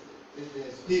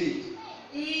 the spirit,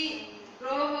 Hii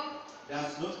roho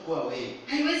does not go away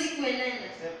haiwezi kuenenda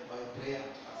except by prayer.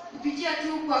 kupitia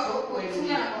tu kwa So when we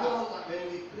kufunga na kuomba. fast, when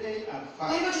we pray and Kwa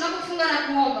hivyo fast, tunapofunga na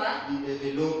kuomba we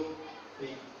develop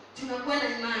faith. tunakuwa na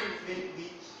imani, Faith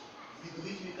with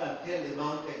which we can tell the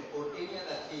mountain or any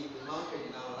other thing, the mountain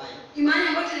in our life, imani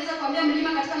ambayo tunaweza kuambia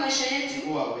mlima katika maisha yetu to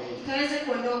go away. ikaweze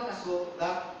kuondoka. So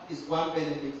that is one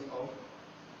benefit of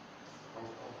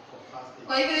fasting.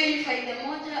 Kwa hivyo hii ni faida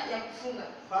moja ya kufunga.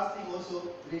 Fasting also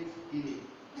brings healing.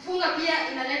 Kufunga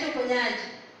pia inaleta uponyaji.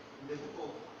 In the book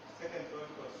of 2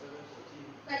 Chronicles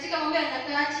 7:14, Katika Mambo ya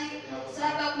Nyakati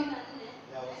 7:14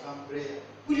 there was some prayer.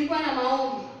 kulikuwa na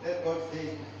maombi, Then God says,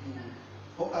 if you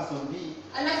focus on me,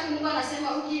 alafu Mungu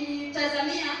anasema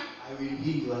ukinitazamia I will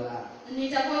heal your land.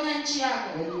 nitaponya nchi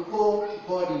yako. When you go to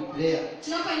God in prayer,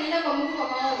 Tunapoendelea kwa Mungu kwa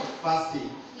maombi fasting,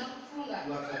 na kufunga,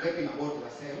 you are forgetting about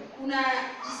yourself.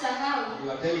 unajisahau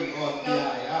You are telling God, here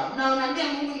I am, na unaambia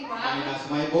Mungu niko and hapa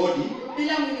as my body,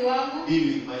 bila mwili wangu, deal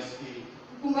with my spirit.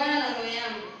 kukumbana na roho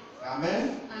yangu.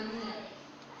 Amen. Amina.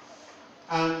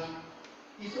 And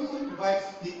it also provides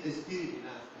the spirit in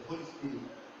us, the Holy Spirit.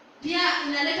 Pia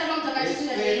inaleta Roho There is Mtakatifu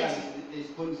ndani faith yetu. and there is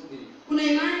Holy Spirit. Kuna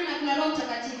imani na kuna Roho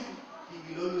Mtakatifu. He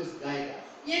will always guide us.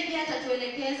 Yeye pia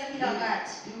atatuelekeza kila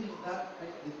wakati. During that,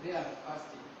 the prayer and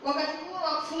fasting, Wakati huo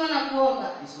wa kufunga na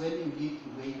kuomba, is when you need to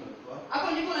wait on God.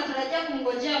 hapo ndipo unatarajia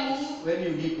kumngojea Mungu, When you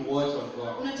need to watch on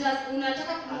God.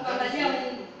 unataka And kumwangalia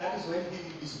Mungu. that is when He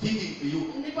will be speaking to you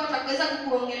Ndipo ataweza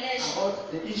kukuongelesha about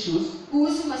the issues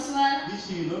kuhusu masuala which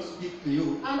He will not speak to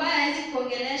you ambayo hawezi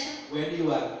kuongelesha when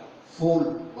you are full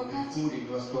with wakati food in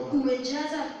your stomach.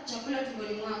 umejaza chakula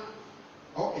tumboni mwako.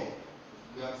 Okay,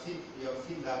 we have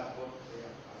seen that about prayer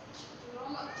and fasting.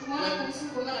 Tumeona kuhusu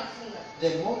kuomba na kufunga. The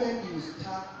moment you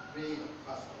start praying and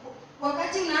fasting,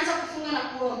 Wakati unaanza kufunga na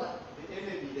kuomba, the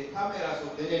enemy, the cameras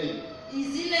of the enemy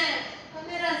zile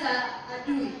kamera za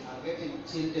adui are getting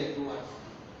tilted towards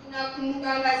you. na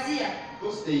kumangazia,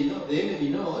 Because the enemy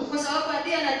knows kwa sababu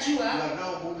adui you anajua are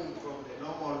now moving from the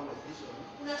normal position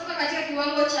unatoka katika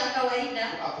kiwango cha kawaida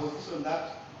to a position that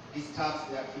disturbs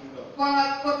their kingdom.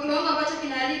 kwa kiwango ambacho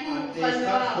kinaharibu And they ufalme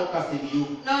start wao, focusing you.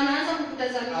 na wanaanza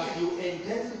kukutazamia. As you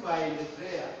intensify in the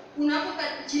prayer,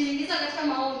 Unapojiingiza katika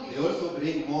maombi, they also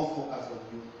bring more focus on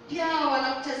you. pia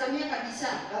wanakutazamia kabisa.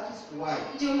 That is why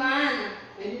Ndio maana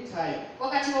anytime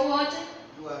wakati wowote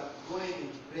you are going in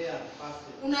prayer and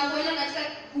fasting, unapoenda katika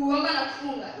kuomba na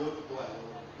kufunga, don't go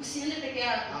alone. usiende peke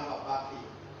yako, Have a backing.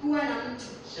 kuwa na mtu,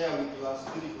 Share with your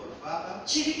spiritual father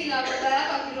shiriki na baba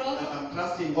yako wa that kiroho I'm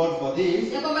trusting God for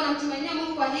this, ya kwamba namtumainia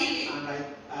Mungu kwa hili, and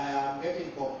I am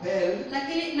getting compelled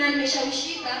lakini na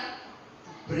nimeshawishika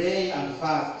to pray and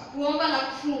fast. kuomba na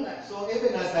kufunga. So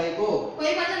even as I go, Kwa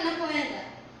hivyo hata ninapoenda,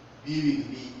 be with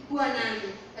me. kuwa nami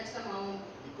katika maombi,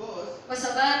 Because kwa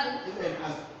sababu even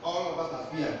as all of us as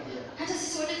we are here, hata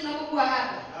sisi wote tunapokuwa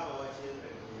hapa we have our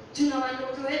children here. tuna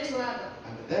watoto wetu hapa,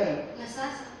 And then na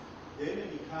sasa the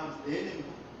enemy comes, the enemy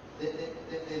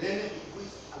who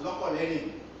is a local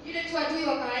enemy. yule tu adui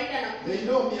wa kawaida na They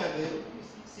know me and they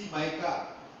see my car.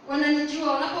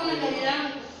 wananijua, wanapoona gari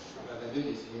langu Brother John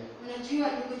is here. wanajua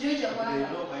ndugu George And kwa they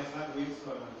hapa, know my son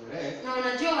Wilson and the rest. na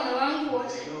wanajua wana wangu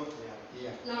wote, They know they are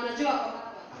here. na wanajua wako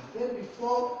hapa. And then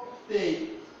before they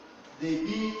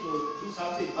beat or do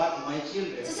something bad to my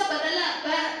children, Sasa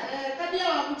kabla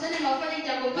wakutane na wafanye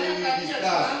jambo baya They will kabisa discuss.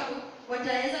 kwa wangu,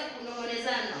 wataweza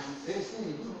kunong'onezana. they say,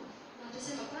 no, Na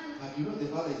watasema pana, but you know the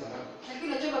father is around. lakini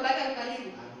unajua baba yake ako karibu,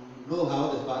 And you know how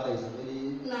the father is a very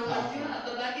na tough unajua man.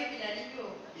 baba yake vile alivyo.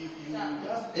 If you Sawa.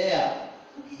 just dare,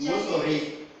 you also Ukijali,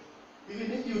 raise. Even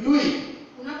if you do it,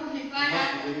 you unapovifanya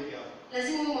must be very careful.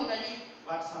 lazima uwe mwangalifu.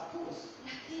 But suppose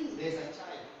Lakini there's a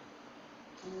child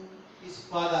who his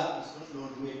father is not known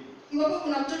to him. iwapo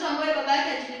kuna mtoto ambaye baba yake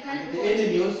hajulikani And the kote,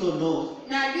 enemy also knows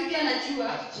na adui pia anajua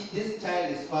that this child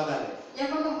is fatherless. ya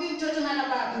kwamba huyu mtoto hana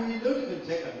baba, He will not even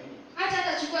take a minute. hata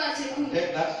atachukua sekunde,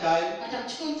 Take that child,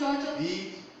 atamchukua mtoto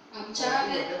beat, or do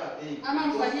amchape, whatever thing. ama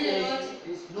Because mfanyie there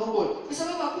lolote, is nobody kwa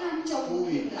sababu hakuna mtu wa who will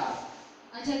kuuliza, ask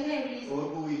atakayeuliza or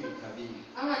who will intervene.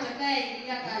 ama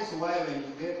atakayeingilia That kati. is why when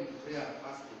you get into prayer and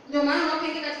fasting, Ndio maana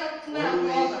unapoingia katika kufunga na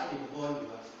always kuomba involve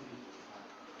your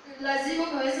spirit. lazima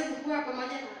ukaweze kukua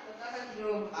pamoja na baba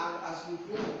kiroho. And as we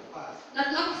pray and fast, Na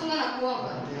tunapofunga na kuomba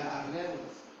there are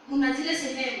levels kuna zile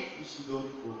sehemu which you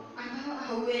don't go ambao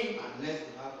hauendi unless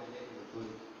you have the level of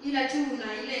authority. ila tu una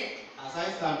ile. As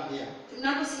I stand here,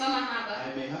 Tunaposimama hapa I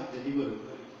may have the level of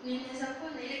authority, ninaweza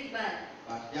kuwa na ile kibali,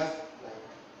 but just like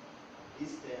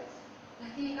these stairs,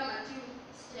 lakini kama tu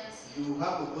siasi you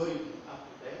have authority up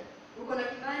to there. uko na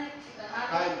kibali kufika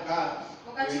hapa, Time comes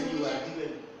Wakati when you are mwingine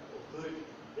given authority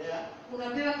there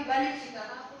unapewa kibali kufika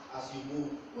hapa as you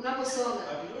move. unaposonga,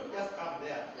 But you don't just come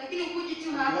there. lakini ukuji tu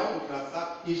You hapa want to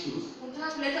transact issues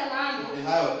unataka kuleta with mambo the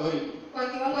high authority kwa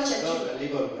kiwango cha without juu the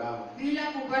legal ground. bila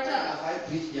kupata. As I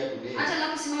preach here today, Hata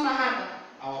naposimama hapa,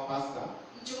 our pastor,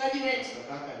 mchungaji wetu,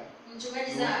 Zakari,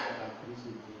 mchungaji knows Zaka that I'm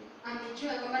preaching here.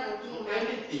 amejua kwamba na So hukumu hapa.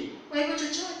 anything Kwa hivyo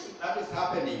chochote that is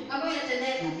happening ambayo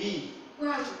inatendeka to me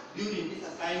kwangu during this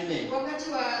assignment, wakati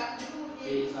wa jukumu he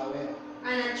hili is aware.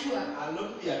 anajua. I'll not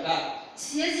be attacked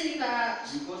Siwezi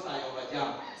because I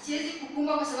overjump. siwezi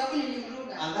kukumbwa kwa sababu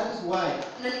nilimruga, And that is why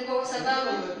na ni kwa whenever sababu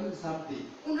you are doing something,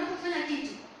 unapofanya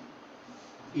kitu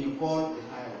inform the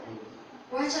higher authority.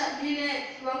 wacha lile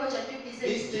kiwango cha juu This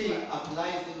kize thing kujua.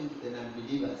 applies even to the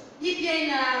non-believers. Hii pia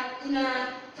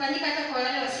inafanyika hata kwa wale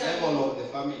The Waislamu. level of the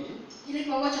family, Kile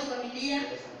kiwango cha familia,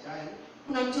 there's a child,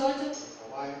 kuna mtoto, there's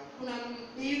a wife, kuna there's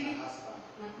bibi a husband.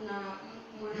 na kuna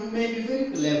You mwana. may be very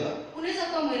clever Unaweza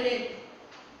kuwa mwerevu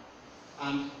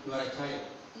and you are a child.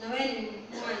 na wewe ni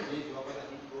mwana, Maybe your father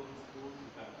didn't go to school, you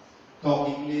can talk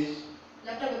English,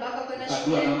 labda babako you kwenda can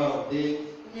do a shule, number of things,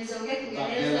 unaweza ongea you can tell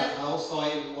Kiingereza, us how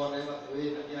soil, whatever the way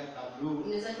that you can do.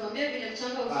 unaweza tuambia vile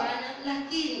mchanga ufanya,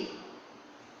 lakini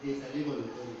There's a level of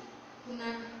authority. kuna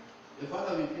The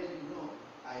father will tell you, no,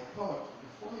 I thought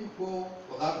before you go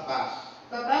for that bash,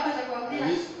 babako atakwambia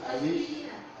I wish-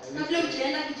 "Fikiria, kabla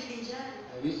ukienda kujivinjari,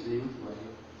 I wish the youth were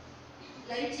here.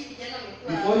 laiti vijana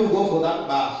Before wamekuwa you go for that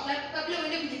bash, kabla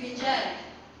uende kujivinjari,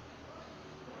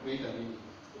 wait a minute.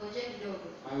 ngoja kidogo,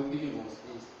 My opinion was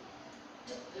this.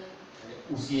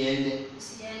 Usiende.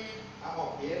 usiende, Ama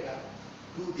ukienda,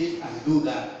 do this and do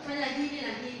that. fanya hili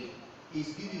na hili, He's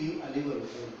giving you a level of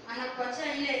authority.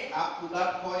 anakupatia ile Up to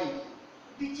that point.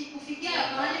 kufikia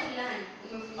mahali fulani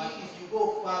But umefunika, if you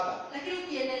go further, lakini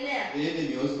ukiendelea, the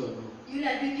enemy also knows. yule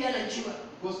adui pia anajua,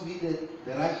 Because we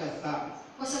the righteous sons,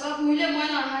 kwa sababu yule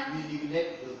mwana wa haki we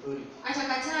neglect the authority.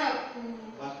 atakataa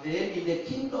But then in the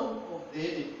kingdom of the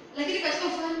enemy, lakini katika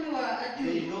ufalme wa they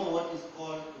adui know what is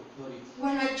called authority.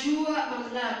 wanajua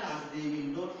mamlaka And they will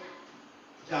not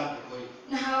jump authority.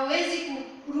 na hawawezi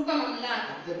kuruka mamlaka.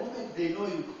 At the moment they know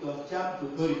you have jumped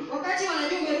authority, Wakati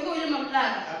wanajua umeruka ile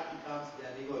mamlaka, that becomes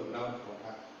their legal ground for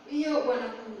attack. hiyo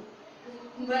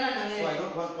wanakumbana na So I wewe.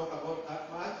 don't want to talk about that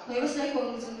much. Kwa hiyo sitaki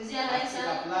kuzungumzia But haya it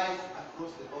sana, applies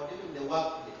across the board, even in the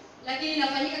workplace. lakini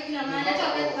inafanyika kila mahali, hata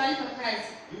wakati mahali pa kazi.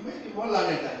 You may be more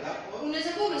learned than that boss, Unaweza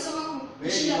kuwa umesoma maybe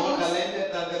kushinda more boss, talented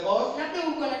than the boss, labda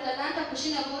uko na talanta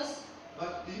kushinda boss,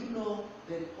 but do you know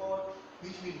the report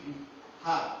which will be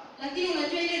had? lakini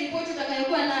unajua ile ripoti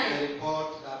utakayokuwa The nayo report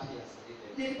that he has written,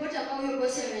 ni ripoti ambayo huyo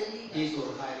bosi ameandika. his or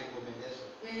her recommendation.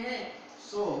 Ehe,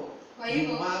 So Kwa you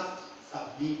hivyo, must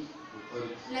submit to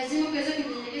authority. lazima uweze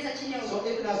kunyenyekeza chini ya So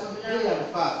even as we pray mamlaka.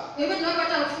 and fast, Kwa hivyo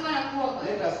tunapopata kufunga na kuomba,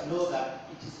 let us know that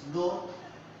it is not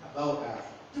about us.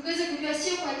 tuweze kujua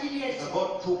sio kwa ajili It's yetu,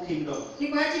 about two kingdoms. ni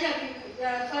kwa ajili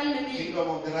ya falme mbili, Kingdom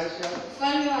of the righteous,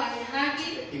 ufalme wa haki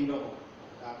the kingdom of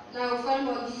darkness. na ufalme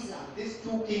wa giza. These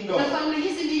two Na kingdoms falme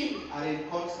hizi mbili are in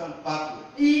constant battle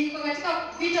iko katika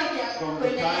vita vya from the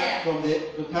kuendelea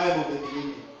time of the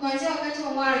beginning. kuanzia wakati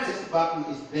wa mwanzo, This battle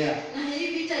is there na hii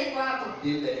vita iko hapo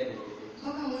till the end of the day.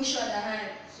 mpaka mwisho wa dahari.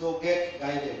 So get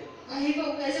guided. Kwa hivyo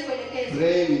ukaweze kuelekeza,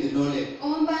 Pray with knowledge.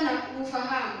 omba na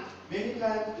ufahamu. Many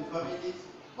times the families,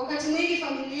 Wakati mwingi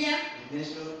familia, the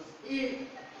nations,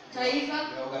 taifa,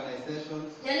 the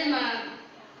organizations yale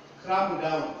crumble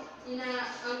down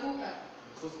inaanguka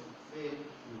because we fail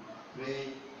to pray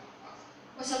and fast.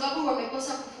 kwa sababu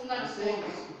wamekosa kufunga na I'm saying kuomba.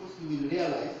 this because you will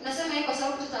realize Nasema hii kwa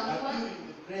sababu that tutambua during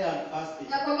the prayer and fasting,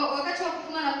 ya kwamba wakati wa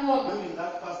kufunga na kuomba, during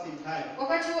that fasting time,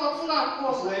 wakati huo wa kufunga na is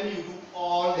kuomba when you do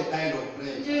all the kind of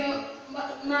prayer. ndio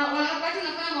wakati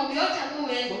unafanya mambo yote ambayo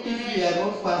So if we are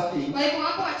not fasting, kwa hivyo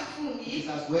hapo it hatufungi, is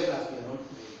as well as we are not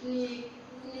praying.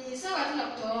 ni sawa tu na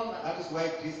kutoomba. That is why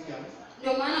Christians,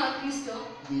 Ndio maana Wakristo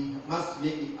we must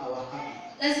make it our habit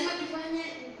lazima tufanye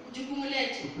jukumu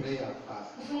letu to pray and fast.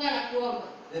 kufunga na kuomba.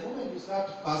 The moment you start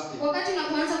fasting, Wakati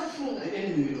unapoanza kufunga, the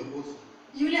enemy will oppose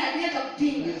you. yule adui He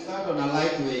atakupinga, will start on a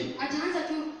light way ataanza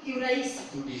tu kiurahisi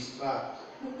to distract.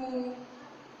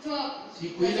 kukutoa.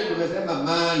 Siku ile tumesema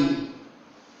mani.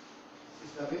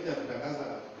 Sister Sabini ametangaza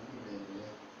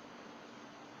inaendelea.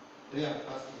 Prayer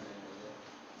fasting inaendelea.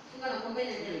 Funga na kuomba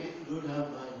inaendelea. If you don't have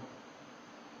money,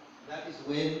 that is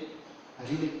when I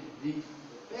really drink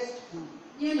the best food.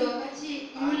 Hiyo ndio wakati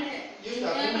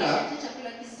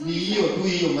chakula kizuri. Ni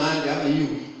hiyo mande ama hiyo.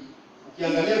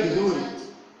 Ukiangalia vizuri,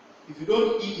 if you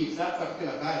don't eat it that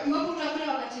particular time, iwapo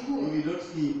utakula wakati huo, you will not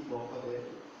see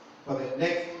for the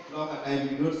next longer time,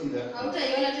 you will not see that.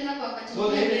 Hautaiona tena kwa wakati huo.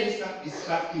 So the enemy is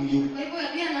distracting you. Kwa hivyo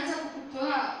pia anaanza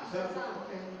kukutoa.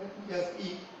 Just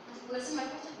eat. Unasema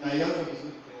na yangu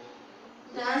vizuri.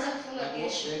 Utaanza kufunga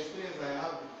kesho. The experience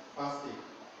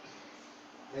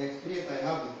I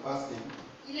have with fasting.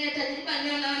 Ile tajriba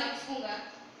leo nayo na kufunga.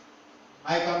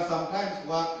 I can sometimes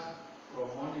work from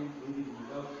morning to evening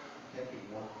without taking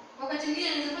water. Wakati mwingine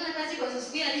naweza fanya kazi kwa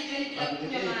asubuhi hadi jioni bila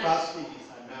kunywa maji. Fasting is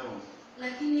announced.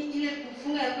 Lakini ile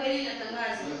kufunga ya kweli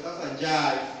inatangazwa. Sasa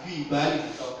njaa isijui bali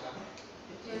kutoka.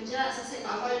 Njaa sasa ina.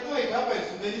 I know it happens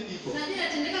to many people. Na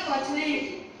inatendeka kwa watu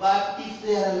wengi. But if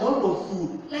there are a lot of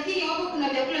food, lakini wapo kuna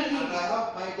vyakula vingi. And I have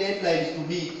my deadlines to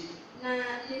meet. Na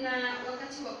nina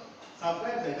wakati wa.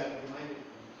 Sometimes I can remind it.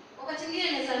 Wakati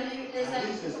mwingine naweza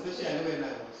especially when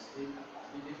I was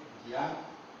young.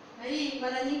 Hii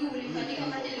mara nyingi ulifanyika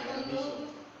wakati nilikuwa mdogo.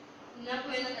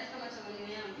 Ninapoenda katika matamanio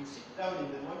yangu. You sit down in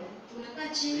the morning.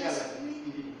 Unakaa chini asubuhi.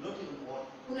 Not even water.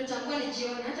 Unatambua ni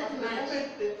jioni hata kimaji.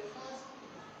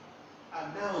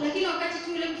 Now, lakini wakati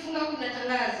tu ile kufunga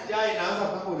kunatangaza. Njaa inaanza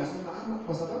mpaka unasema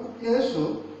kwa sababu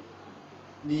kesho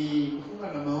ni kufunga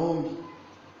na maombi.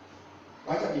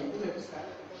 Wacha nikule tu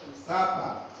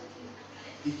sapa.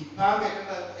 Nikipange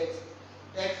tena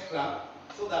extra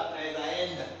so that naweza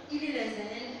enda. Ili naweza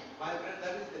enda. My friend,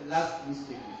 that is the last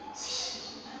mistake.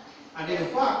 And in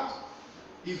fact,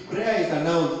 if prayer is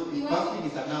announced, if fasting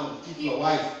is announced, if you are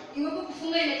wise, iwapo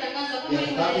kufunga imetangazwa kama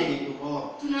hiyo starting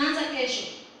tomorrow. Tunaanza kesho.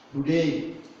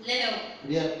 Today, leo,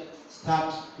 prayer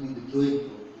starts with the joy of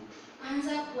food.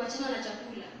 Anza kuachana na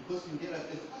chakula. Because you get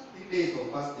the first 3 days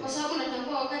of fasting. Kwa sababu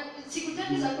unatambua wakati siku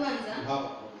 3 za kwanza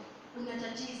una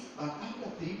tatizo. But after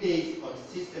 3 days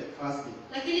consistent fasting,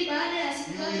 lakini baada ya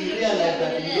siku 3 you realize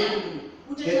that you don't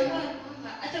utatambua kwamba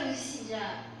hata uhisi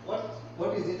njaa.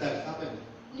 What is it that is happening?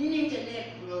 Nini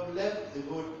utendeka? You have left the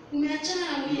body.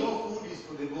 Umeachana na mwili. No food is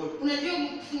for the body. Unajua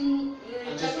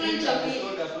chakula ni cha mwili.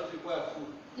 The does not require food.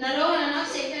 Na roho na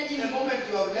nafsi inahitaji the moment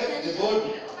you have left the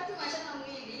body, wakati umeachana na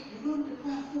mwili, you don't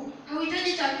require food.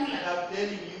 Hauhitaji chakula. I'm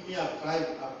telling you, me, I've tried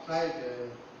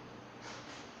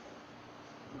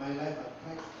my life. I've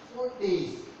tried 4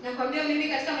 days. Nakwambia mimi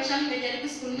katika maisha yangu nimejaribu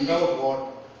siku 4 without water.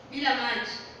 Bila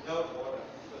maji. Without water.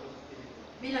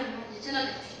 Bila maji, tena na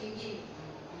kitu kingine.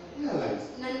 Realize.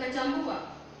 Na nimetambua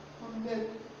On the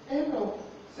end of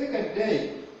second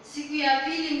day, siku ya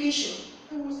pili mwisho,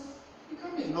 I was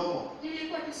becoming normal.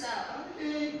 Nilikuwa tu sawa.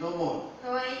 Normal.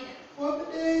 Kawaida.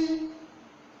 Fourth day,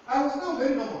 I was now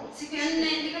very normal. Siku ya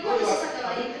 4 nikakuwa sasa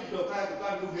kawaida.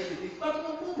 Lakini kwa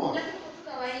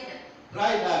kawaida.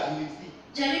 Try that, you will see.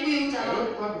 Jaribu hiyo utaona. I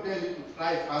don't want to tell you to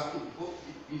try fasting before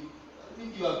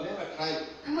if you have never tried.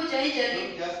 Kama hujajaribu.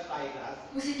 Don't just try that.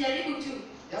 Usijaribu tu.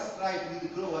 Just try to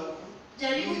withdraw one food.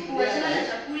 Jaribu kuachana na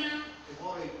chakula.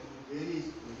 Tomorrow it will be very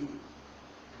easy for you.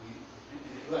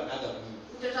 Do another meal.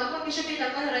 Utatambua kesho pia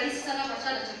itakuwa rahisi sana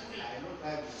kuachana na chakula. I know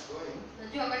time is going.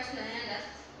 Najua wakati tunaenda.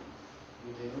 We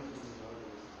may not finish all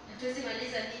this. Hatuwezi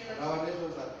maliza hiyo. Our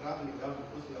nations are traveling down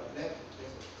because we have left the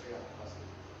place of prayer and fasting.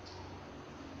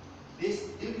 This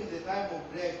during the time of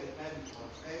prayer is the time you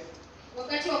confess.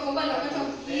 Wakati wa kuomba na wakati wa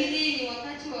kufikiri ni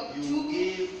wakati wa kutubu.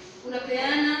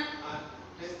 Unapeana and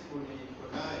testimony iko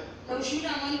nayo. Na ushuhuda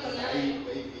ambao niko nayo.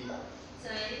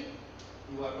 Sahi.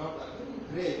 You are not going to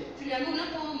pray. Tuliambiwa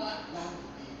unapoomba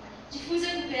jifunze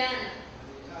kupeana.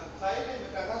 Sasa hivi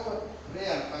imetangazwa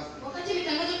prayer and fasting. Wakati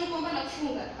imetangazwa tu kuomba na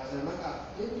kufunga. Nasema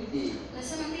every day.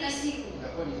 Nasema kila siku.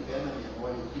 Nitakuwa nikipeana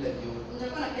 100 kila jioni.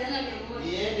 Nitakuwa napeana 100.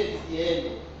 Niende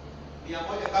nisiende.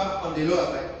 100 kama on the lower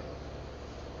side.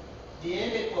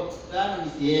 Niende kwa mkutano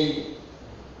nisiende.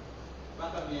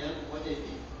 Mpaka 100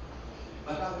 hivi.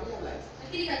 But I realized.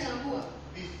 Lakini katambua.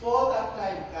 Before that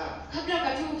time comes. Kabla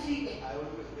wakati ufike. I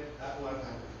always get that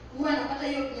 100. Huwa napata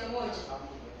hiyo 100.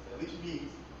 Which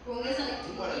means kuongeza na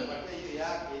kitu kingine.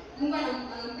 Mungu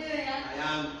anampea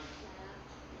yake.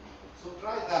 So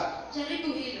try that.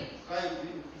 Jaribu hilo. Try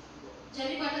within 50.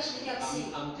 Jaribu hata shilingi 50.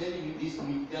 I'm telling you this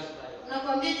week, just try.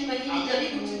 Nakwambia juma hili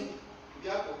jaribu tu.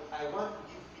 I want to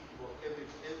give people every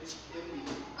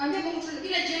day. Ambia Mungu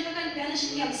kila jioni mpaka nipeane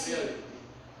shilingi 50.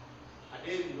 A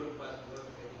day will not pass without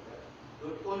getting that.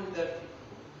 Not only that.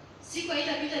 Siku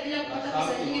haitapita bila kupata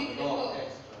pesa nyingi kuliko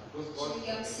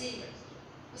shilingi 50.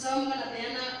 Kwa sababu Mungu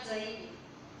anapeana zaidi.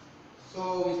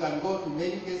 So we can go to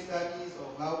many case studies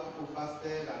of how people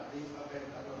fasted and things happened.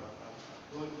 I don't know.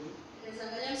 I told you. Naweza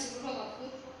angalia msururu wa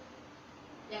mafunzo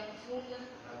ya kufunga.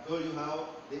 I told you how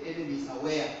the enemy is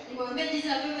aware. Nimwambia jinsi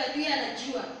ambavyo adui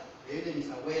anajua. The enemy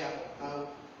is aware of how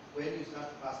when you start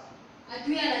fasting.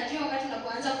 Adui anajua wakati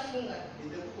unapoanza kufunga. In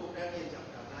the book of Daniel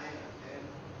chapter 9 and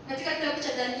 10. Katika kitabu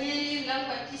cha Danieli mlango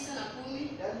wa 9 na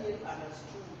 10. Daniel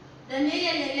understood Danieli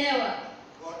alielewa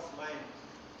God's mind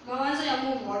mawazo ya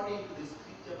Mungu. according to the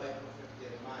scripture by prophet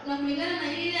Jeremiah. Na kulingana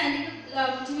na ile andiko la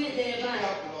mtume Yeremia.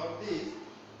 On this,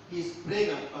 he's praying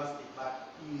and fasting, but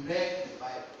he read the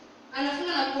Bible.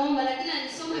 Anafunga na kuomba lakini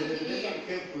alisoma The Biblia. revelation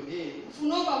came to him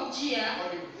Ufunuo kwa mjia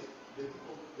according to the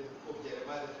book of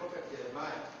Jeremiah, the prophet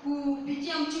Jeremiah,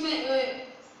 kupitia mtume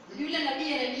yule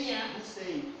nabii Yeremia who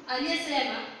said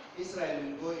aliyesema Israel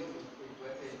will go into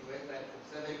exile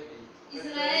for 7 days.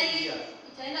 Israeli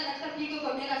itaenda katika pigo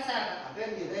kwa miaka 7. And then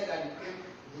he read and it came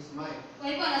to his mind. Kwa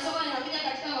hivyo anasoma na inakuja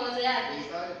katika mawazo yake. He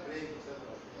started praying for 7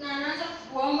 days. Na anaanza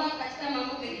kuomba katika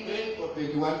mambo He mengine. prayed for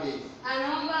 21 days.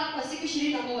 Anaomba kwa siku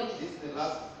 21. This is the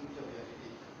last scripture we are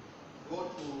reading. Go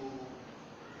to,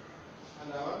 and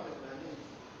I want the Daniel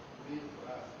to read for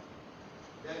us.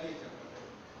 Daniel chapter 10.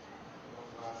 From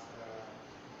verse,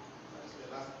 that's the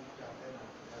last scripture and then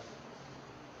after that.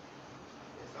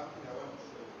 There's something I want to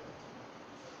show you there.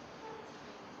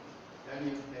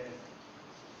 Daniel 10.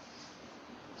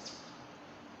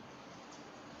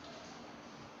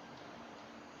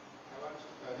 I want to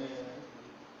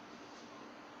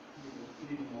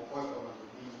ili ni mwokozi wa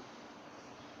madunia.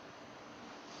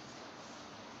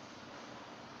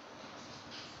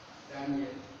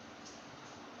 Daniel.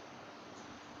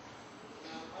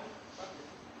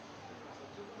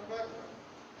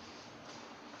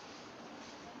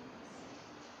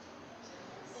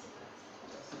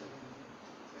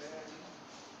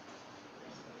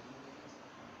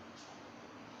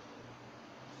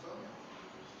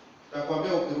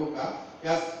 Takwambia ukiruka,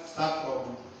 just start from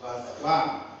verse 1.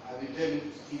 I will tell you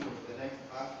to skip on the next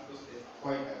part because there's a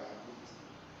point I want to see.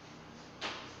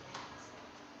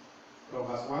 From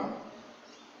verse 1.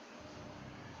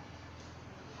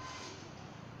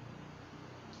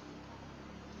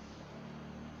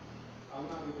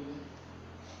 Hauna Biblia?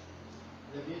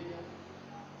 The Biblia?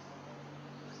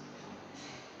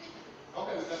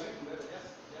 Okay, we can read together.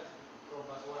 Yes. From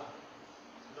verse 1.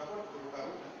 Tutakuwa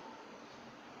tukirukaruka.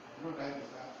 No time to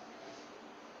start.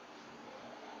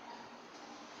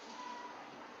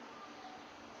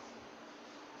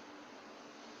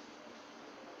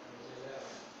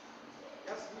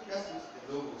 Just use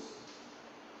the logos.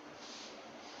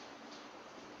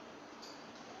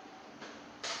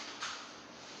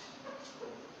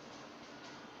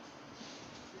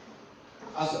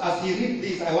 As he read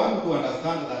this, I want to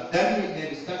understand that Daniel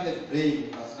had started praying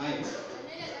in verse 9.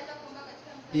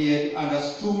 He had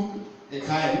understood the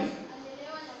times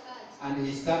and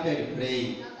he started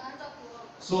praying.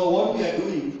 So what we are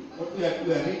doing, what we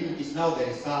are reading is now the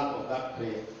result of that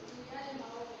prayer.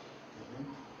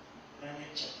 Daniel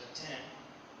chapter 10,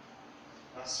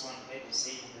 verse 1, Bible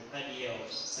says, in the 3rd year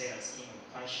of Cyrus, king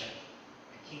of Persia,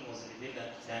 the king was revealed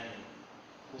unto Daniel,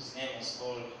 whose name was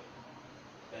called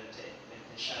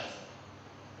Belteshazzar.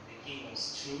 The king was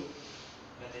true,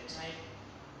 but the time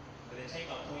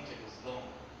appointed was long,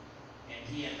 and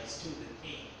he understood the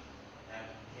thing that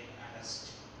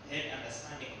had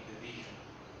understanding of the vision.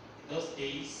 In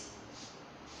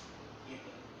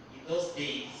those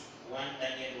days, one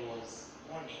Daniel was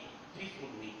mourning 3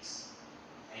 full weeks.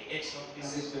 I ate not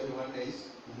peace. 21 days.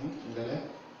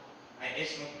 I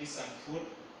ate not peace and food,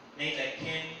 neither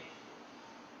can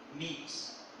meat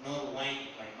nor wine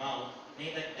in my mouth,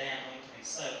 neither did I anoint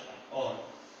myself at all,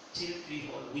 till 3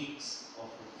 whole weeks of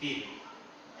fulfilled.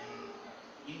 And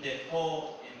in the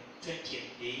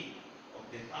 24th day of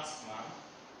the 1st month,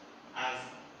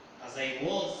 as I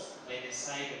was by the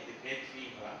side of the great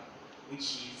river, which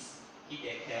is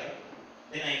Hiddekel,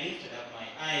 then I lifted up my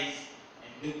eyes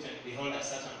and looked, and behold, a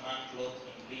certain man clothed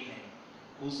in linen,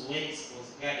 whose waist was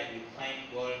girded with fine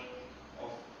gold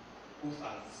of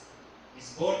Uphaz. His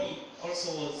body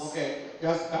also was... Okay,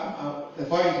 just the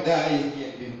point there is he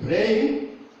had been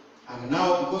praying, and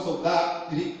now because of that,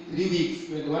 3 weeks,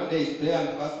 21 days prayer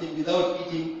and fasting without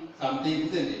eating something,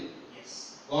 isn't it?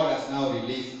 Yes. God has now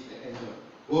released the angel.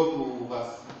 Go to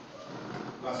verse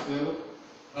 12.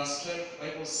 Verse 12,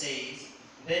 Bible says,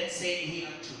 Then said he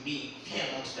unto me, Fear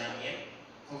not, Daniel,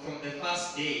 for from the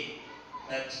first day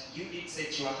that you did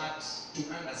set your heart to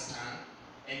understand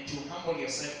and to humble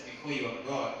yourself before your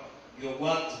God, your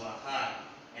words were heard,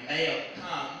 and I have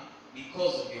come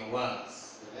because of your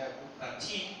words.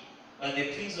 13, But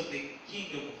the prince of the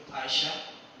kingdom of Persia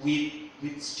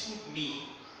withstood me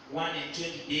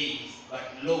 120 days, but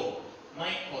lo,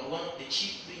 Michael, one of the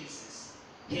chief princes,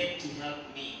 came to help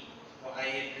me, for I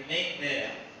had remained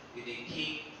there with the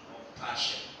king of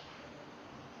Persia.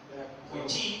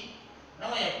 14.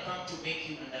 Now I have come to make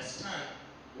you understand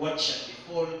what shall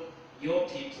befall your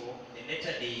people in the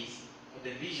latter days, for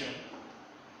the vision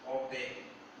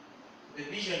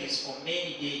is for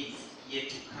many days yet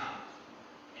to come.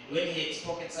 And when he had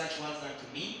spoken such words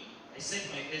unto me, I set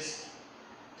my face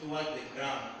toward the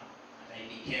ground, and I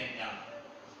became dumb.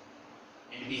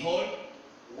 And behold,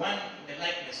 one in the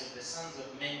likeness of the sons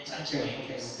of men touched my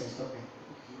lips. Stop it.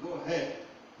 You go ahead.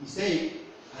 He said,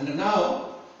 and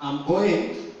now I'm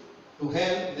going to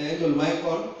help the angel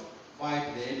Michael fight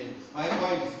the enemies. My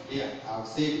point is clear. I've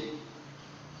said it.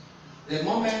 The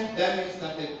moment Daniel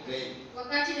started praying,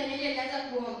 Wakati Danieli alianza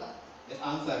kuomba, the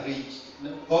answer reached.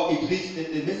 Or it reached,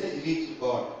 the message reached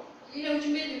God ile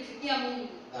ujumbe ulimfikia Mungu.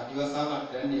 that your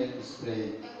servant Daniel is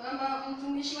praying. Ya kwamba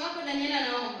mtumishi wako Danieli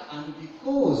anaomba. And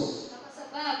because Na kwa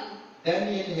sababu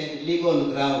Daniel had legal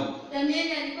ground,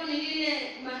 Danieli alikuwa ni lile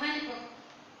mahali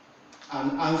pa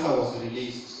an answer was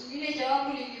released. lile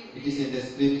jawabu It is in the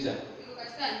scripture. liko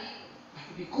katika andiko.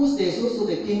 But because there is also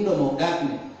the kingdom of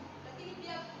darkness, Lakini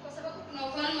pia kwa sababu kuna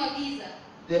ufalme wa giza.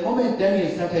 the moment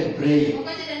Daniel started praying,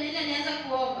 Wakati Danieli alianza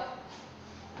kuomba,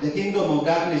 the kingdom of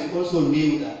darkness also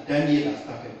knew that Daniel had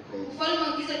started praying. ufalme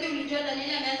wa giza pia ulijua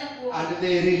Danieli ameanza kuomba. And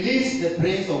they released the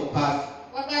prince of Persia.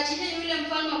 Wakaachilia yule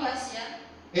mfalme wa Persia,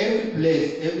 Every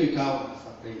place, every town has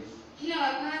a prince. kila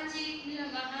wakati, kila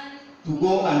mahali, To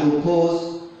go and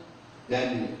oppose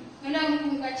Daniel. kwenda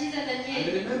kumkatiza And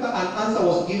Danieli. remember, an answer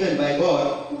was given by God,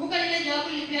 Kumbuka lile jawabu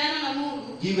lilipeana na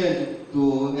Mungu, given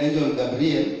to angel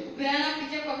Gabriel kupeana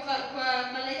kupitia kwa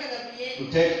malaika to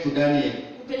Gabrieli, take to Daniel.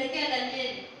 kupelekea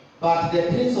Danieli. But the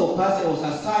prince of Persia was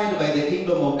assigned by the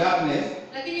kingdom of darkness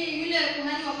Lakini yule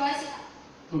kuhani wa Persia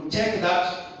to take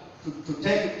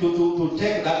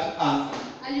that answer.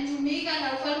 alitumika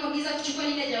na ufalme wa giza kuchukua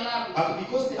lile jawabu. But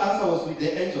because the answer was with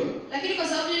the angel, Lakini kwa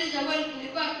sababu lile jawabu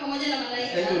lilikuwa pamoja na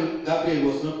malaika, angel Gabriel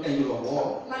was not angel of war,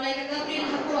 malaika Gabriel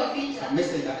hakuwa wa vita, a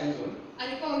messenger angel.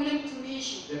 alikuwa yule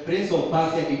mtumishi. The prince of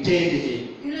Persia detained him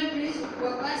Yule prince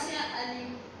wa Persia for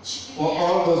alimshikilia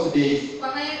all those days.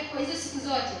 kwa hizo siku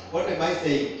zote. What am I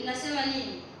saying? Inasema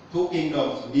nini? Two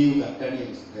kingdoms knew that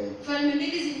Daniel is praying. Falme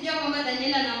mbili zilijua kwamba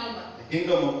Danieli anaomba. The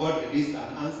kingdom of God released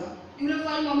an answer. Yule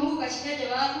falme wa Mungu kashikia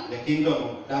jawabu, The kingdom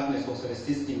of darkness was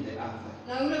resisting the answer.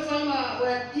 na yule falme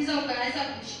wa giza ukaweza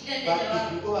kushikilia ile But if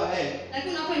jawabu. you go ahead,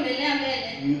 Lakini unapoendelea mbele,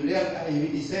 you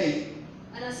realize it says,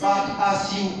 anasema but as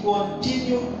you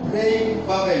continue praying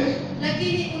fervently,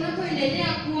 lakini unapoendelea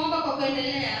kuomba kwa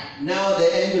kuendelea, now the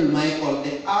angel Michael,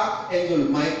 the archangel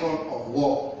Michael of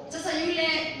war, sasa yule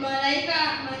malaika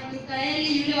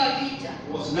Mikaeli yule wa vita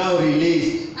was now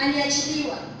released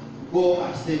aliachiliwa to go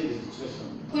and save the situation.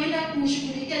 kwenda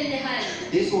kushughulikia lile hali.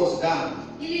 This was done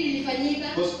Hili lilifanyika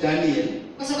because Daniel,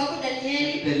 kwa sababu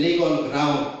Danieli the legal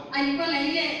ground alikuwa na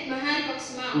ile mahali pa to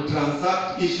kusimama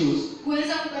transact issues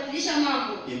kuweza kubadilisha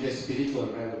mambo in the spiritual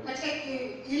realm. katika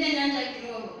ile nyanja ya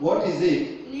kiroho. What is it?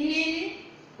 Ni nini?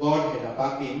 God had a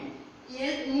backing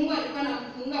Mungu alikuwa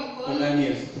anamuunga for mkono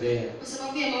Daniel's prayer. kwa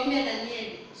sababu ya maombi ya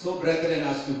Danieli. So, brethren,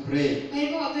 as you pray, Kwa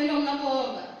hivyo wapendwa,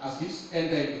 mnapoomba, as you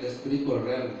enter into the spiritual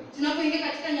realm, tunapoingia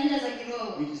katika nyanja za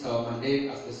kiroho, which is our mandate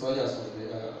as the soldiers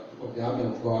of the army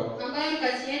of God, ambayo ni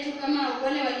kazi yetu kama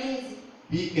wale walinzi,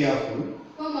 be careful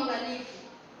kwa mwangalifu,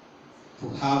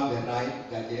 to have the right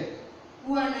gadget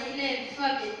kuwa na ile vifaa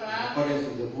vya in ifaa accordance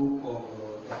with the book of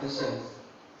Ephesians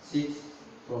 6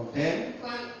 from 10,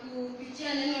 kwa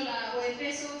kupitia neno la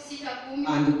Waefeso 6:10,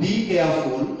 and be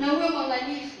careful na uwe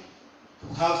mwangalifu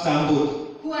to have somebody,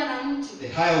 kuwa na mtu the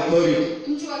high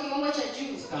authority, mtu wa kiwango cha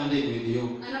juu standing with you.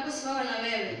 anaposimama na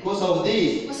wewe. Because of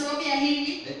this, Kwa sababu ya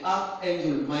hili, the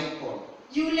archangel Michael,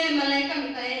 yule malaika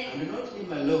Mikaeli, and not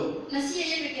him alone, na si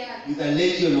yeye peke yake, with a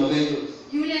legion of angels,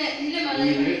 yule we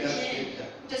malaika read that yeye, scripture,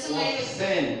 utasoma hiyo, was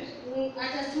sent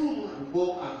atatumwa to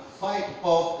go and fight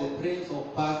off the prince of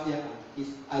Persia and his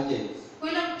agents.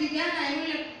 kwenda kupigana na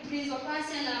yule prince wa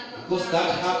Persia na Because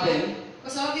that happened,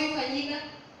 kwa sababu hiyo kufanyika,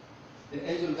 the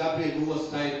angel Gabriel, who was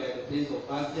tied by the prince of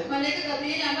Persia, malaika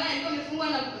Gabrieli ambaye alikuwa amefungwa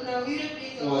na yule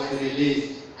prince wa was Persia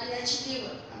released.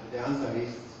 aliachiliwa, And the answer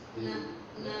is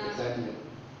Daniel.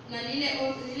 na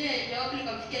lile jawabu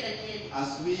likamfikia Danieli. As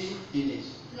we finish,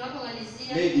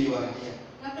 Tunapomalizia, maybe you are here,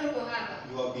 labda uko hapa,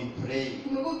 you have been praying,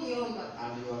 umekuwa ukiomba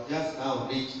and you have just now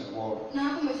reached the wall. na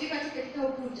hapo umefika tu katika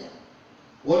ukuta,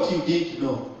 What you didn't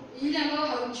know ile ambayo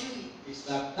haujui is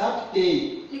that that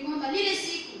day, ni kwamba lile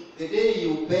siku, the day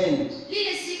you bend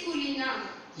lile siku linama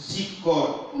to seek God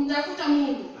kumtafuta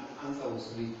Mungu answer was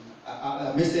reached.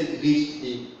 A message reached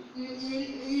him.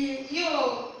 Hiyo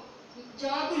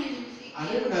jawabu lilimfikia. And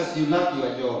even as you lack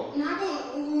your job, Na hapo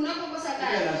unapokosa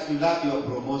even kazi, as you lack your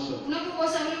promotion,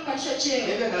 unapokosa ule kupandishwa cheo,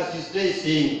 even as you stay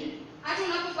saying, hata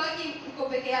unapobaki uko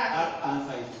peke yako, that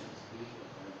answer is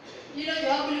hilo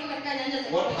jawabu liko katika nyanja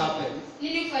za what kiroho. happens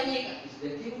Nini kufanyika? is the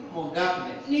kingdom of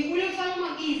darkness Ni ule ufalme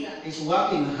wa giza is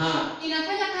working hard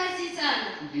inafanya kazi sana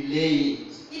to delay it.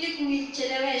 ili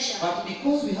kuichelewesha. But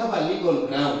because we have a legal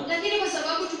ground, Lakini kwa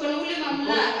sababu tuko na ule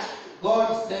mamlaka, God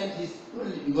sent His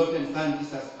only begotten Son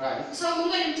Jesus Christ kwa sababu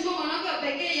Mungu alimtuma mwanawe wa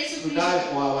pekee Yesu to Kristo die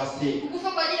for our sake.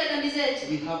 kukufa kwa ajili ya dhambi zetu.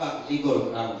 We have a legal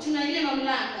ground. Tuna ile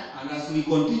mamlaka. And as we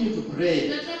continue to pray,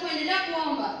 Na tunapoendelea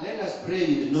kuomba, let us pray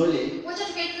with knowledge wacha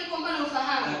tukaendelee kuomba na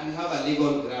ufahamu that we have a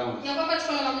legal ground. ya kwamba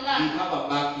tuko na We mamlaka. have a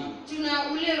backing. Tuna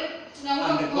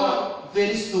And mkono. God,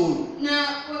 very soon, Na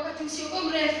wakati usiokuwa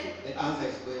mrefu the answer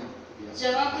is going to be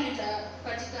answered. jawabu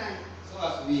litapatikana. So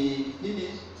as we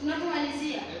finish,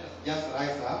 Tunapomalizia let us just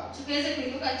rise up tukaweze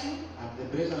kuinuka tu and the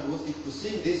praise and worship to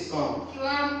sing this song,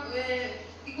 kiwa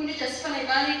kikundi cha sifa na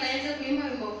ibada ikaweze kuimba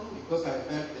wimbo huu. because I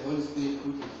felt the Holy Spirit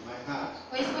put it in my heart.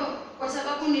 Kwa hivyo kwa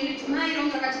sababu nilitumai Roho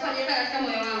Mtakatifu aliweka katika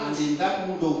moyo And wangu. in that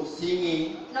mood of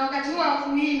singing, Na wakati huo wa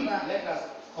kuimba let us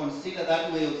consider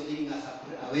that way of singing as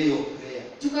a way of prayer.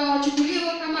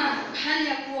 tukawachukulia kama hali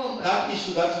ya kuomba. That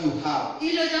issue that you have,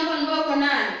 Hilo jambo ambalo uko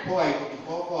nalo pour it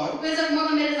before God uweze kumwaga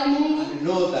mbele za Mungu and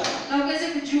know that na uweze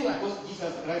kujua because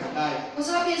Jesus Christ died kwa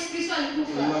sababu Yesu Kristo for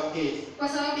alikufa your case, kwa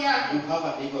sababu yako. you have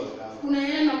a legal ground. Kuna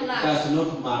ile It mamlaka, does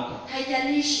not matter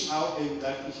haijalishi how heavy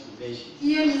that issue may be.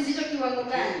 hiyo ni nzito kiwango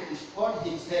gani, It is God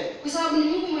Himself, kwa sababu ni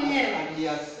Mungu mwenyewe and He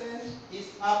has sent His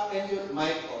archangel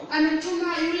Michael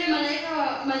ametuma yule malaika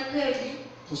wa Mikaeli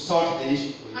to sort the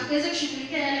issue for you akaweza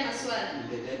kushughulikia yale maswala in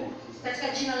the name of Jesus. katika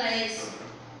jina la Yesu.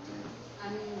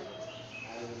 Amina.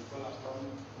 I will call upon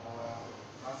our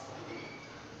pastor.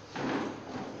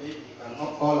 Maybe he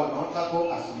cannot call an altar call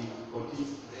as we continue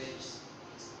to pray.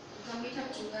 Tukamwita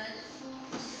mchungaji.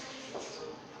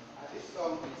 This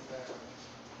song is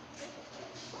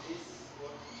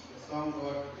the song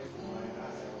God gave to my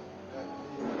heart.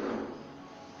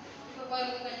 Kwa kwa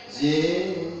Mungu alikuwa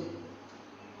Je,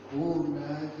 kuna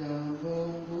jambo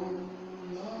ngumu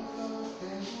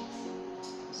lolote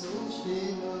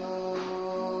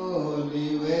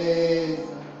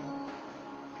usiloliweza?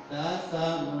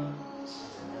 Tazama,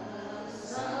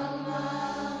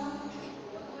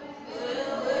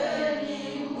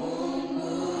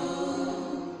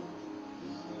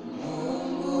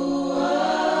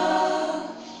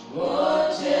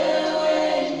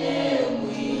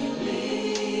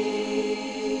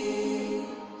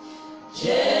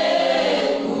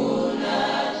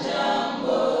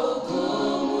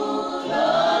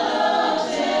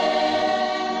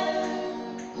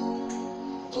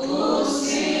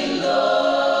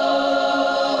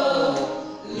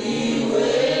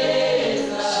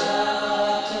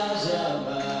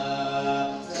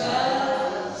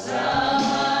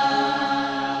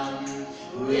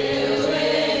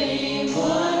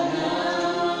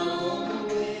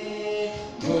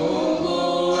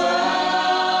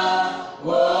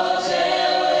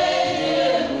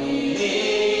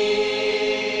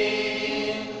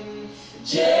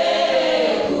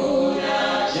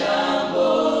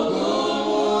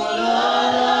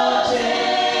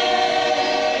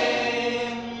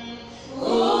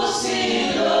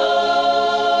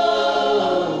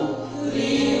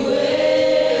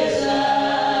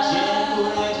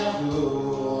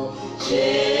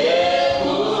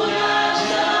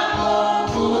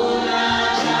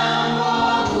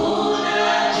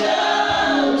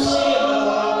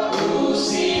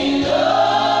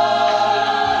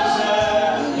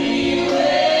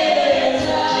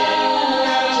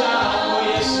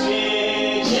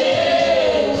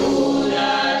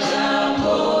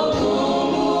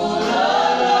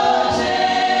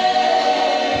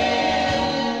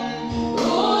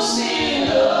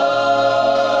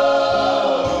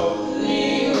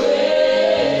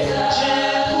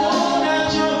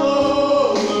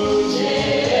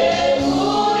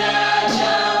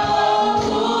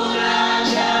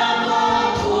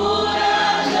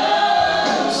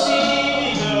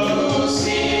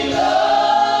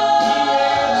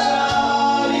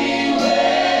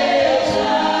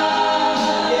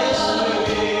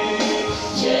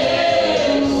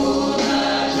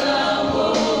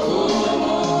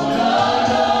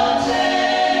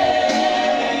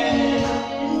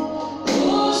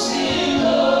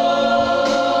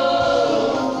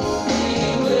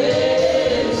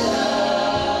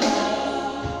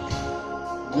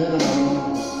 neno la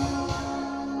Mungu,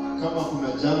 kama kuna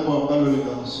jambo ambalo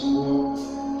linamsumbua,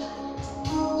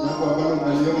 jambo jambo ambalo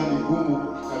unaliona ni gumu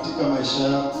katika maisha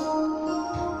yako,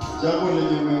 jambo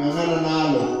lenye umeng'ang'ana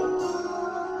nalo,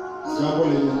 jambo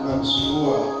lenye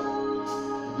unamsumbua,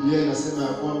 Biblia inasema ya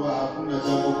kwamba hakuna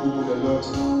jambo gumu lolote.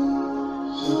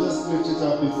 So just lift it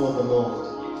up before the Lord.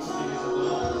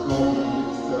 God will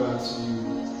lift it unto you.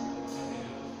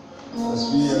 As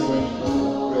we are going to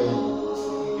pray.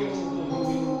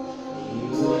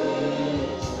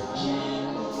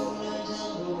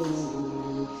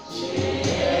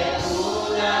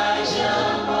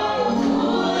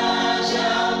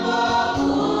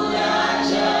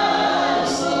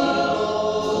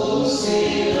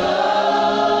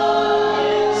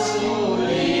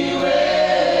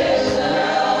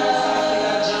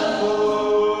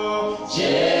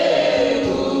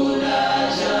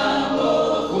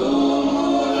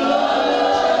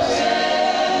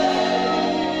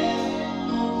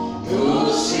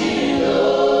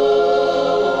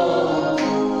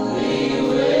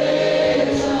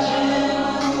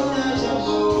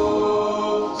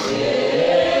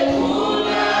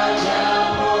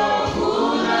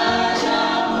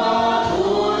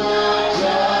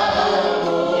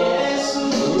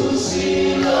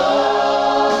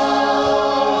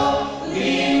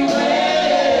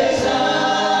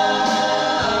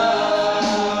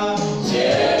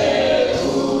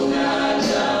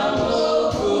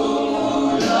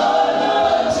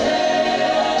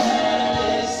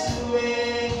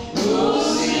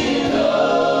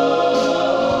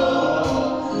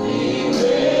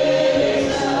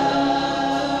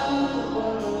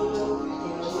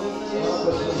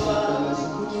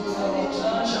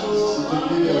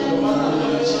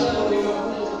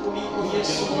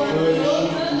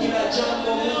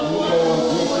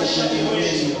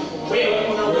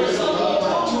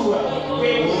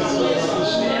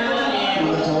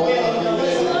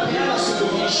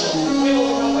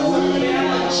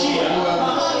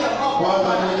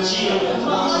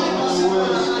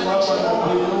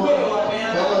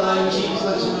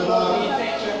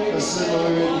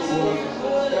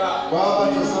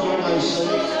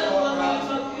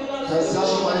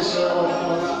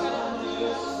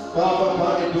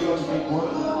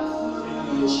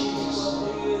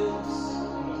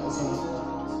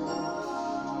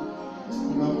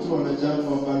 Kuna mtu ana jambo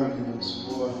ambalo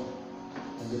linamsumbua,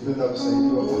 angependa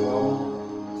kusaidiwa kwa maombi.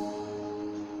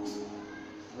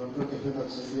 Kuna mtu angependa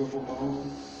kusaidiwa kwa maombi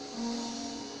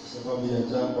kwa sababu ya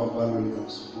jambo ambalo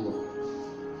linamsumbua,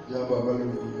 jambo ambalo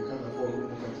linaonekana kuwa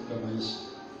gumu katika maisha.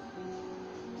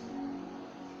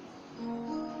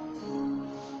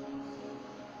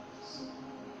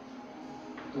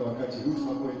 Kwa wakati huu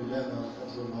tunapoendelea na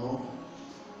wakati wa maombi,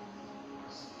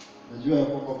 najua ya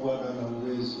kwamba Bwana ana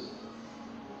uwezo.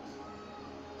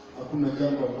 Hakuna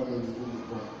jambo ambalo ni gumu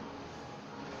kwake.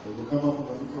 Kwa hivyo kama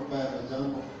kuna mtu ambaye ana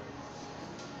jambo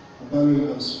ambalo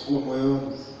linamsumbua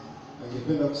moyoni,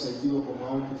 angependa kusaidiwa kwa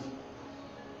maombi,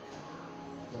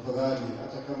 tafadhali,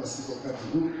 hata kama si wakati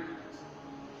huu,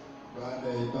 baada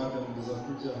ya ibada mnaweza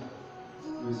kuja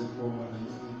uweze kuomba na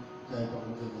hivi kae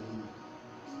pamoja na nyinyi.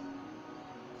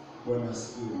 Bwana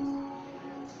asifiwe.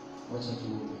 Wacha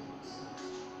tuombe.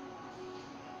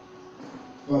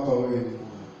 Baba, wewe ni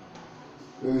Bwana.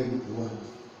 Wewe ni Bwana.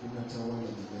 Unatawala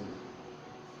milele.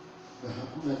 Na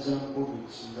hakuna jambo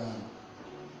likushindana.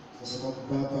 Kwa sababu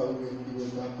Baba, wewe ndiwe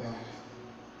Baba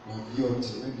wa vyote.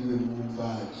 Wewe ndiwe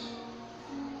muumbaji.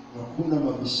 Hakuna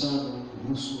mabishano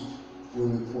kuhusu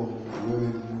wewe kuwa Mungu. Wewe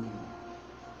ni Mungu.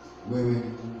 Wewe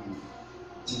ni Mungu.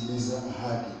 Timiza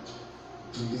ahadi.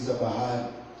 Tuliza bahari.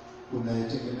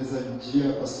 Unayetengeneza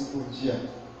njia pasipo njia,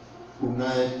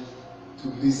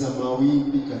 unayetuliza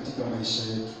mawimbi katika maisha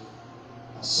yetu.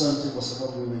 Asante kwa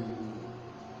sababu wewe ni Mungu.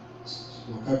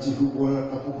 Wakati huu Bwana,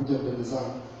 tunapokuja mbele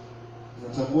zako,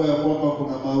 tunatambua ya kwamba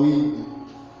kuna mawimbi,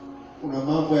 kuna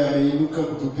mambo yameinuka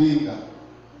kutupinga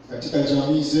katika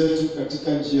jamii zetu,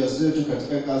 katika njia zetu,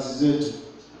 katika kazi zetu.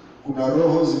 Kuna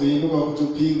roho zimeinuka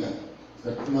kutupinga,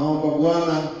 na tunaomba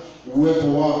Bwana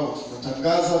uwepo wako.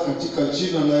 Tunatangaza katika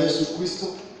jina la Yesu Kristo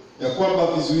ya kwamba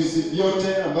vizuizi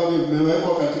vyote ambavyo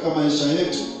vimewekwa katika maisha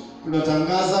yetu,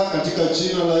 tunatangaza katika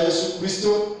jina la Yesu Kristo,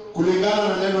 kulingana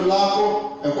na neno lako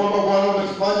ya kwamba Bwana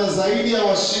umetufanya zaidi ya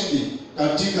washindi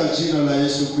katika jina la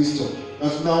Yesu Kristo. Na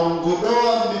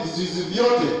tunaondoa vizuizi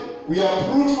vyote. We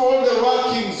uproot all the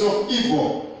workings of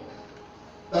evil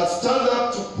that stand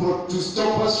up to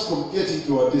stop us from getting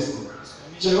to our destiny.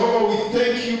 Jehovah, we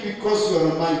thank you because you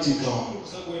are a mighty God.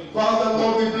 Father,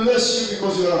 Lord, we bless you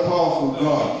because you are a powerful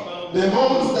God. the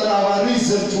horns that have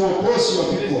arisen to oppose your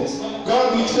people.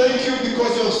 God, we thank you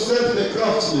because you have sent the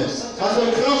craftsmen. And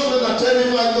the craftsmen are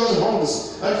terrifying those horns.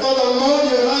 And Father, Lord,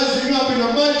 you're rising up in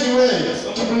a mighty way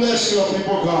to bless your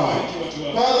people, God.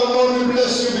 Father, Lord, we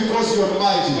bless you because you're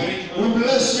mighty. We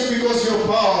bless you because you're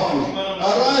powerful.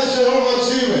 Arise, Jehovah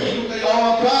Jireh,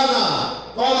 our banner.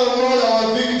 Father, Lord,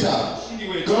 our victor.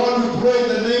 God, we pray in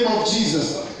the name of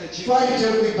Jesus. Fight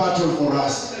every battle for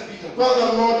us.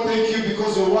 Father, Lord, thank you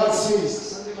because your word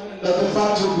says that the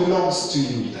battle belongs to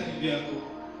you.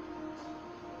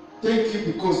 Thank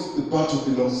you because the battle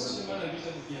belongs to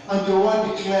you. And your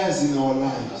word declares in our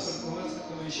lives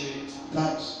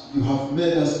that you have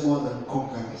made us more than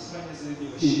conquerors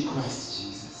in Christ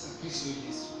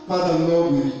Jesus. Father,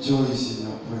 Lord, we rejoice in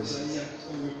your presence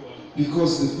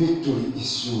because the victory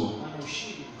is sure.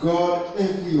 God,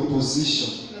 every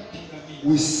opposition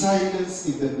we silence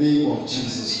in the name of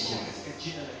Jesus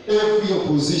Christ. Every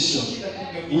opposition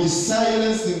we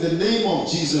silence in the name of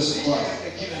Jesus Christ.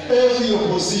 Every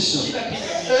opposition,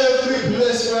 every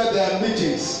place where there are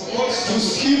meetings to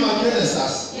scheme against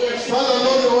us. Father,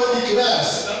 Lord, your word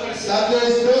declares that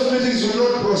those meetings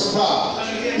will not prosper.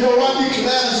 Your word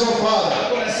declares, oh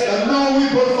Father, that no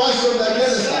weapon fashioned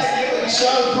against us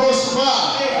shall prosper.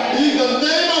 In the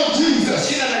name of Jesus,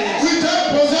 we take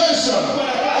possession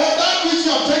of that which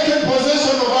you have taken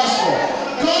possession of us for.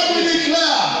 God, we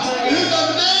declare in the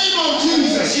name of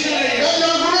Jesus that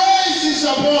your grace is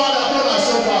poured upon us,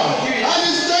 O God, and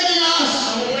is taking us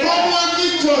from one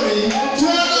victory to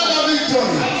another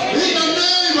victory. In the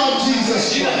name of Jesus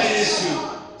Christ.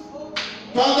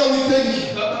 Father, we thank you.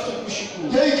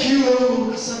 Thank you,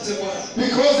 Lord,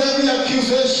 because every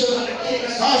accusation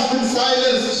has been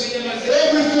silenced.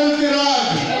 Every filthy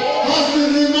rag has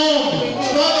been removed.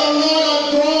 Father, Lord, I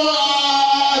throw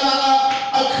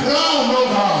a crown of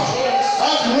God,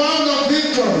 a crown of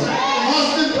victory has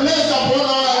been placed upon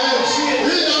our heads.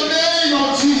 In the name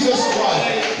of Jesus Christ.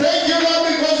 Thank you, Lord,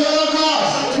 because you are a God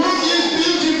who gives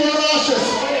beauty for ashes,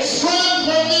 strength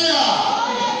for fear,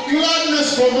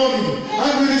 gladness for mourning.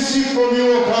 And we receive from you,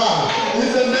 O God, in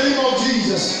the name of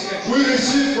Jesus. We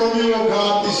receive from you, O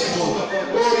God, this morning.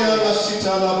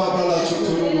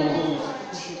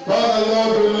 Father,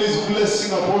 Lord, release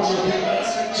blessing upon your people.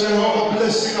 Jehovah,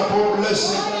 blessing upon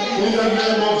blessing. In the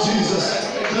name of Jesus.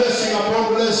 Blessing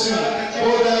upon blessing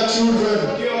for their children.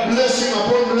 Blessing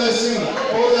upon blessing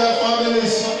for their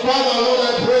families. Father, Lord,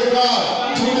 I pray,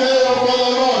 God, today, oh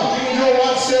Father, Lord, your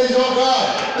word says, oh God,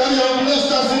 that you have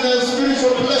blessed us in the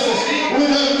spiritual places.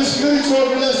 With every spiritual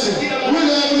blessing. With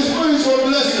every spiritual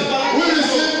blessing. We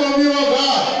receive from you, oh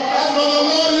God. And Father,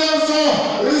 Lord, you also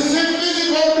receive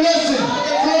physical blessing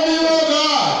from you, oh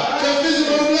God. The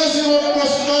physical blessing of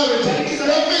prosperity.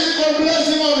 The physical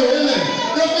blessing of healing.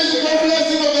 The physical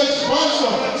blessing of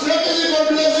expansion. The physical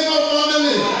blessing of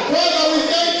family. Father, we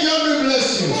thank you and we bless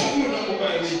you.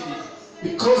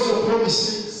 Because your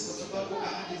promises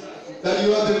that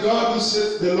you are the God who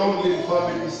sets the lonely in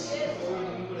families.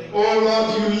 Oh Lord,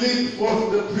 you lead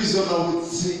forth the prisoner with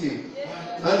singing.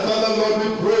 And Father, Lord, we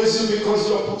praise you because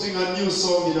you are putting a new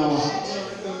song in our heart.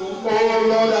 Oh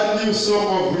Lord, a new song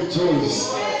of rejoice.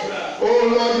 Oh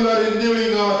Lord, you are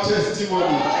renewing our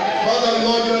testimony. Father,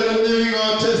 Lord, you are renewing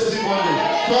our testimony.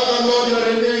 Father, Lord, you are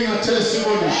renewing our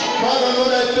testimony. Father,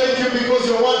 Lord, I thank you because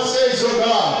your word says, oh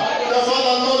God, that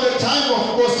Father, Lord, the time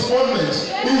of postponement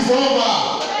is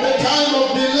over. The time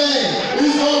of delay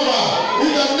is over.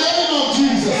 In the name of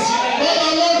Jesus.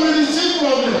 Father, Lord, we receive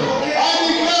from you. I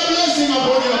declare blessing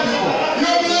upon your people.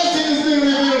 Your blessing is being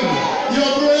revealed.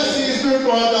 Your blessing is being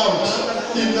poured out.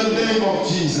 In the name of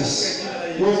Jesus.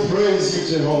 We praise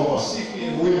you, Jehovah.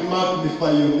 We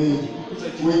magnify your name.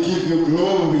 We give you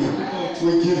glory.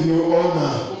 We give you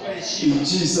honor. In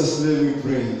Jesus' name we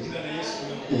pray.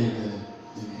 Amen.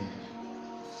 Amen.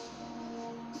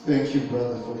 Thank you,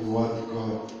 brother, for the word of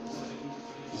God.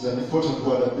 It's an important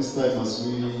word at this time as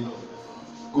we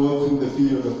go through the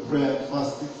period of prayer and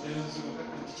fasting.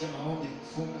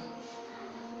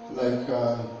 Like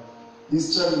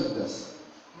he's challenged us.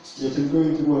 We have been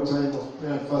going through a time of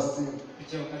prayer and fasting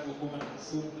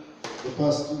the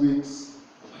past 2 weeks.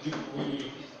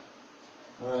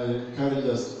 I encourage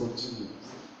us to continue.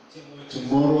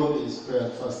 Tomorrow there is prayer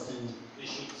and fasting.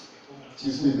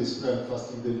 Tuesday there is prayer and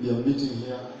fasting. There will be a meeting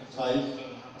here at 5.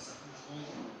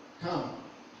 Come.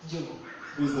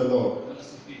 Praise the Lord.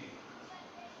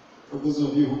 For those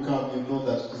of you who come, you know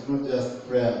that it's not just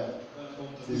prayer.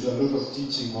 There's a lot of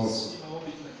teaching also.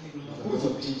 A lot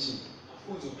of teaching.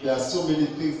 There are so many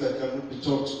things that cannot be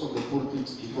taught on the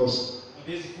pulpit because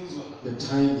the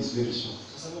time is very short.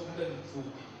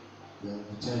 Yeah,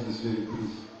 the time is very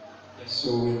brief.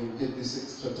 So when you get this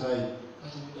extra time,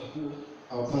 hata muda huo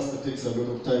our pastor takes a lot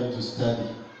of time to study.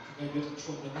 tukajua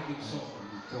tuchukua muda mwingi kusoma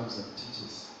And he comes and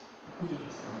teaches. kuja na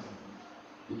kusoma.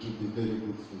 It will be very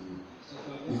good for you.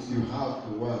 Itakuwa If you have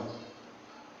the word,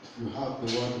 if you have the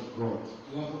word of God,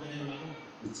 iwapo na neno la Mungu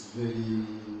it's very,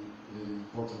 very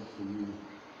important for you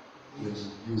when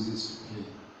you use it to pray.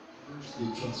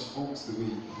 It transforms the way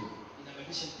you pray.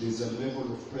 inabadilisha There's a level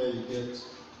of prayer you get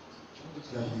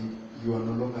that you are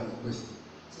no longer requesting.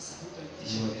 sasa You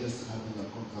hutaitisha are just having a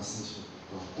conversation with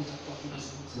God. utakuwa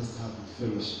tunazungumza Just having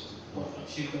fellowship with kwa God.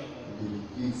 mshirika na And Mungu.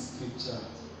 you read scripture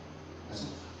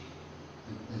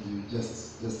and you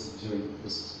just enjoy the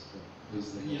presence of God. Praise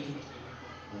the Pia Lord. tunataka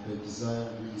And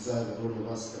we desire that all of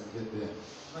us can get there.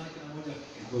 maana kila mmoja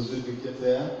afike Because when we get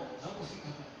there, na kufika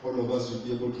hapa all of us will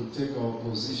be able to take our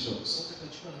positions sote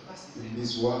tutachukua nafasi in zetu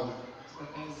this work, katika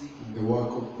kazi in the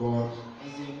work of God,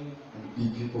 kazi ya Mungu and be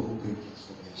people who bring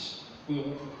transformation. kwa watu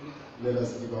wa kuleta Let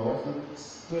us give our offerings.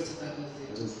 kwa sadaka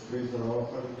Let zetu us pray for our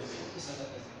offerings kwa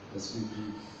sadaka zetu as we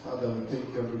give. Father, we thank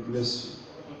you and we bless you.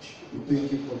 tunamshukuru We thank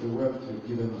you for the wealth you have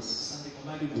given us. asante kwa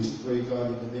mali We pray, God,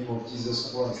 in the name of Jesus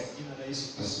Christ, katika jina la Yesu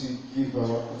as Kristo we give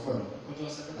our offering, kutoa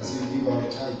sadaka as we give our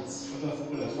tithes, kutoa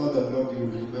fungu la that Father, Lord, you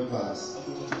will remember us. hapo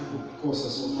tutatukumbuka Cause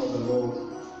us, oh Father, Lord,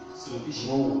 to sababisha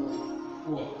grow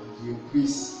kuwa and to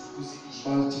increase, kuzidisha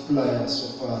multiply us,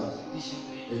 oh Father. kuzidisha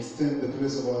zaidi Extend the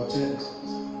place of our tent.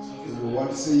 Tunaongeza Your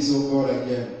word says, oh God,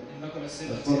 again, neno lako lasema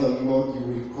that Father, Lord, you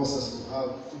will cause us to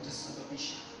have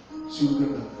utasababisha children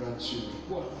and grandchildren.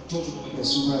 kuwa na watoto na wajukuu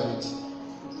Prosperity,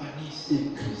 ufanisi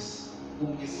increase,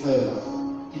 kuongezeka favor.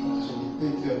 kipato So we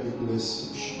thank you and we bless you.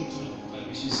 kushukuru In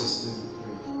tunakubariki Jesus' name we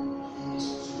pray. Yesu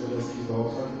Kristo. Let us give our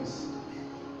offerings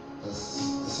as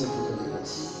the secretary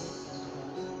does.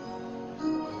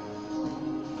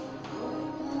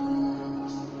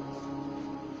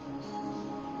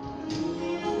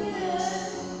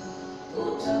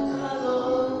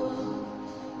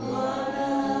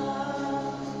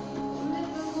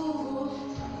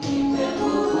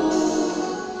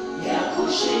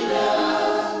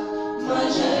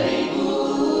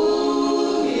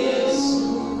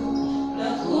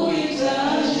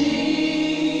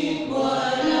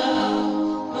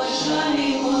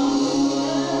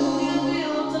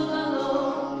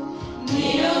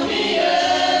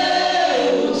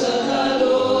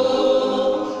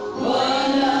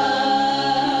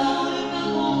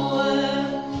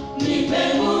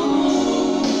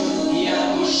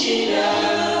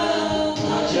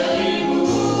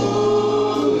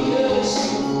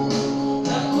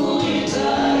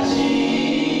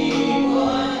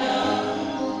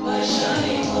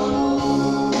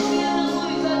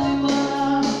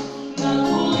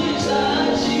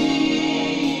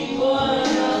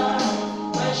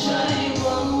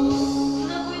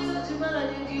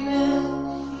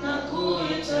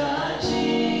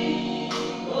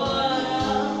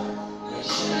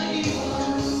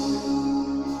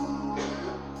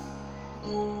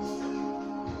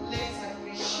 Let's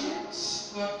appreciate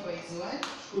God for His word.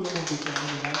 Shukuru Mungu kwa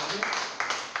neno lake.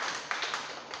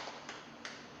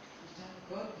 We thank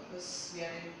God because we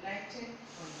are enlightened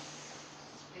on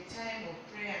the time of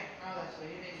prayer now that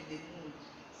we're even in the mood.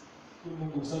 Shukuru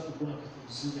Mungu kwa sababu kuna kitu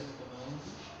kizuri katika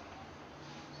maombi.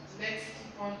 Let's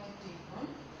keep on keeping on.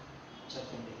 Acha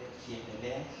tuendelee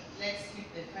tukiendelea. Let's keep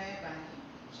the fire burning.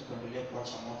 Acha tuendelee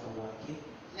kuacha moto wake.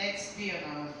 Let's be on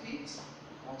our feet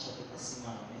Acha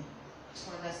tukasimame to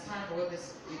understand what the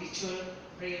spiritual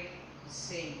brain is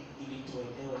saying ili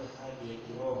tuelewe hali ya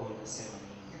kiroho inasema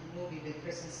nini. and move in the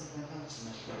presence of the Lord.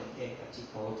 Tunasherehekea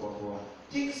katika uwepo wa Bwana.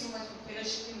 Thank you so much for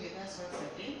fellowshipping with us once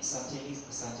again.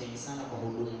 Asanteni sana kwa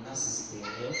hudumu nasi siku ya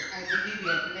leo. I believe you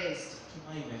are blessed.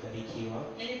 Tumai umebarikiwa.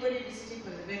 Anybody visiting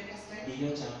for the very first time?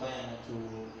 Yeyote ambaye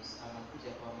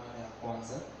anakuja kwa mara ya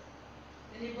kwanza,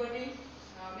 Anybody?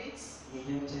 Our mates?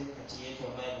 yeyote kati yetu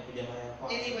ambaye amekuja mara ya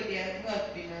kwanza, Anybody who has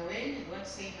been away and want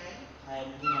to say hi? haya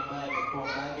mwingine ambaye amekuwa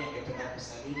mbali angependa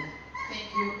kusalimu, Thank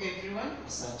you, everyone.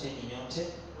 asanteni nyote.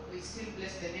 We still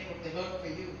bless the name of the Lord for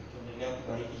you. Tuendelea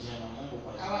kubariki jina la Mungu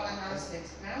kwa Our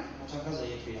announcements now. matangazo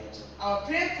yetu yaje. Our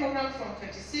prayer program from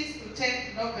 26th to 10th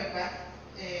November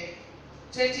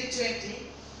 2020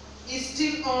 is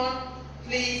still on.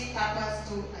 Please purpose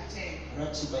to attend.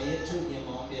 Ratiba yetu ya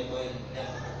maombi ambayo inaendelea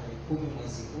mpaka tarehe 10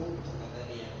 mwezi huu,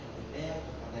 tafadhali yaendelea,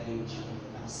 tafadhali ujiunge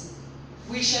nasi.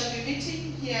 We shall be meeting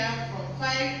here from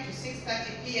 5 to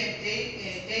 6:30 p.m.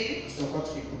 daily. Tutakuwa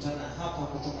tukikutana hapa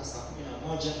kutoka saa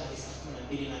 11 hadi saa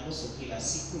 12:30 kila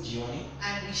siku jioni,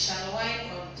 And we shall wind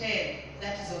on 10.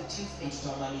 That is on na Tuesday.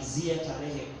 tutamalizia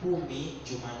tarehe 10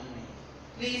 Jumanne.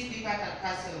 Please be part and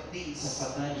parcel of this.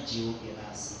 tafadhali jiunge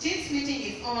nasi. Teams meeting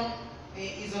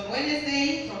is on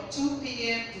Wednesday from 2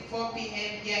 p.m. to 4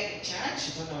 p.m. here in church.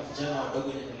 Mkutano wa vijana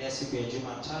wadogo inaendelea siku ya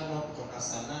Jumatano kutoka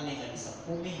saa 8 hadi saa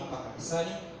 10 hapa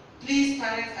kanisani. Please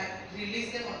parents and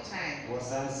release them on time.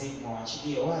 Wazazi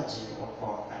mwachilie waje kwa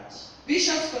wakati.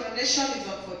 Bishop's coronation is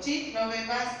on 14th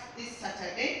November this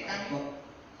Saturday.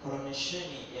 Coronation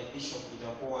ya bishop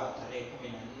itakuwa tarehe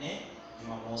 14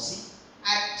 Jumamosi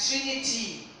At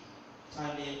Trinity.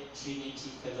 pale Trinity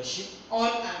Fellowship. All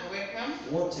are welcome.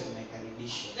 Wote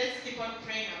mmekaribishwa. Let's keep on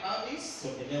praying about this.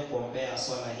 Tuendelee kuombea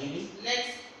swala hili. Let's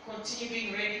continue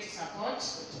being ready to support.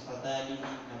 Tafadhali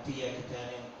na pia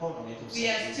tupeane mkono wetu. We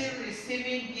are still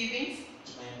receiving givings.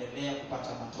 Tunaendelea kupata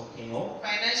matokeo.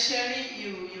 Financially,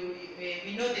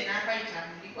 we know the number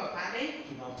itamlikwa pale.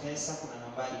 Kima pesa kuna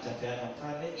nambari itapeana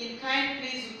pale. In kind,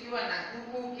 please, ukiwa na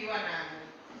kuku, ukiwa na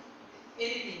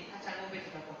anything, hata ng'ombe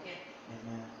tutapokea.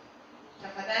 Amen.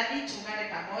 Tafadhali tuungane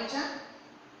pamoja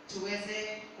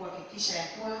tuweze kuhakikisha ya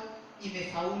kuwa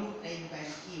imefaulu na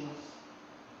imebarikiwa.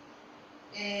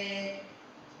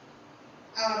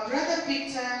 Our brother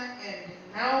Victor and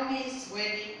Naomi's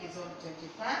wedding is on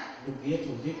 25. Ndugu yetu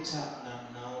Victor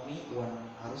na Naomi wana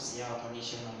harusi yao tarehe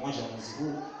 21 mwezi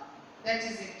huu. That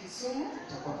is in Kisumu.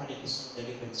 Itakuwa pale Kisumu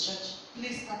Deliverance Church.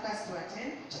 Please purpose to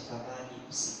attend. Tafadhali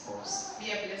usikose.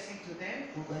 Be a blessing to them.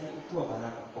 Kuwa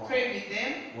baraka kwao. Pray with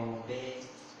them. Waombee.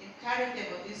 Encourage them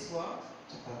on this work.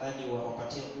 Tafadhali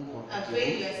wapatie nguvu.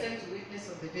 Avail yourself to witness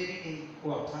of the very day.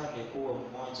 Kuwa pale kuwa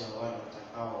mmoja wa wale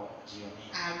watakao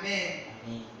jionea. Amen.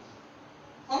 Amen.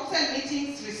 Homestead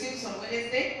meetings resumes on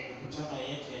Wednesday. Mikutano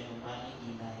yetu ya nyumbani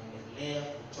inaendelea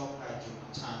kutoka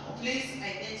Jumatano. Please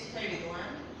identify with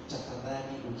one.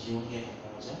 Tafadhali ujiunge na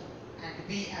moja. And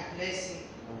be a blessing.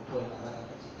 Uwe baraka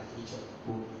katika hicho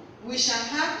kikundi. We shall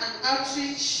have an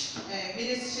outreach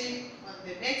ministry on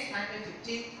the next Monday,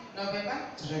 15th November.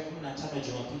 Tarehe 15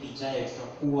 Jumapili ijayo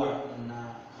tutakuwa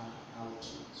na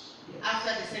outreach.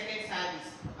 After the second service.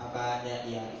 Baada ya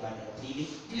ibada ya pili.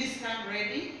 Please come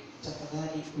ready.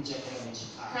 Tafadhali kuja kama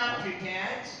umejipanga. Come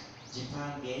prepared.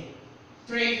 Jipange.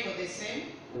 Pray for the same.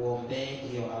 Uombee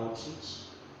hiyo outreach.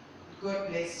 God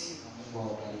bless you. Mungu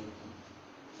awabariki.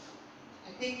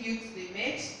 I think youth they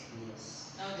met.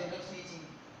 Yes. Now they're not meeting.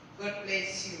 God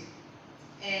bless you.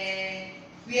 And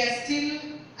we are still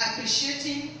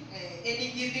appreciating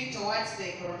any giving towards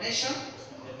the coronation.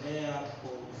 Endelea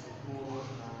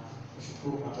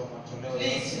kushukuru matoleo.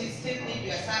 Please, we still need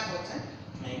your support.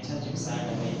 Tunahitaji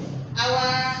msaada wenu.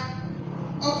 Our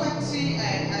offering,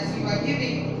 as we were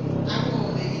giving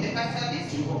in the first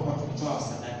service, Tulikuwa tukitoa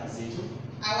sadaka zetu.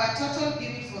 our total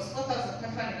giving was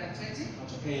 4,520.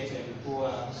 Matokeo yetu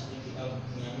yalikuwa shilingi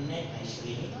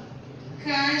 420.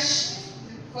 Cash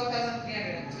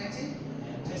 4,320.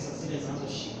 Pesa zile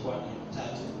zinazoshikwa ni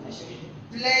 320.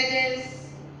 Pledges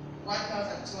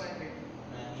 1,200.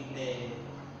 Na ile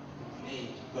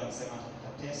tulikuwa nasema tutapata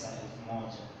pesa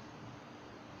 1,000.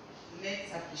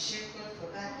 Let's appreciate God for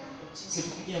that and continue.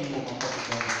 Situpigie Mungu makofi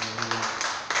kwa hilo.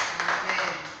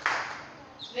 Amen.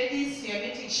 Ladies, we are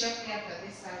meeting shortly after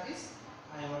this service.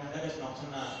 Haya wanadada,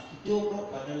 tunakutana kidogo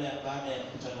baada ya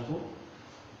mkutano huu.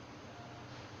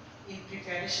 In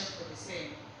preparation for the same.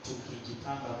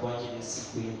 Tukijipanga kwa ajili ya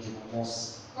siku ya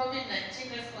Jumamosi. COVID-19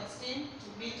 response team to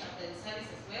meet after the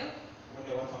service as well.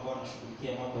 Wale watu ambao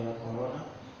wanashughulikia mambo ya corona.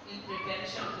 In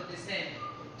preparation for the same.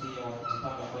 Pia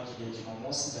wakijipanga kwa ajili ya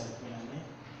Jumamosi tarehe 14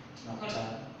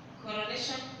 tunakutana.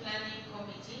 Coronation Planning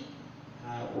Committee.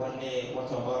 Wale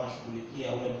watu ambao wanashughulikia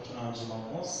ule mkutano wa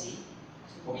Jumamosi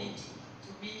To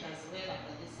meet as well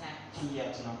after this service. Pia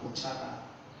tunakutana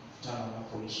mkutano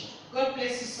unapoisha. God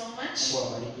bless you so much. Mungu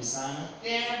awabariki sana.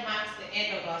 There marks the end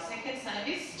of our second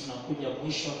service. Tunakuja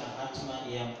mwisho na hatima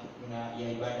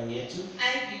ya ibada yetu.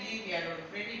 I believe we are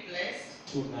already blessed.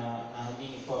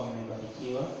 Tunaamini kuwa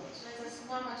mmebarikiwa. Tunaweza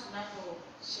simama tunapo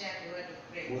share the word of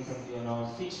prayer. We can be on our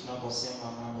feet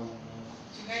tunaposema mambo ya neema.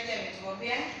 Mchungaji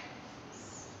ametuombea.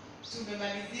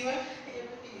 Tumemaliziwa.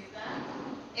 Everything is done.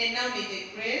 And now may the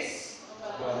grace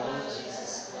of our Lord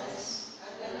Jesus Christ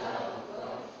and the love of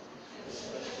God and the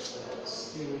fellowship of the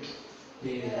Spirit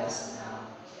be with us now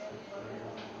and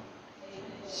forevermore.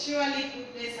 Surely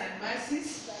goodness and mercies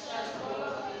shall follow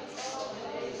us all the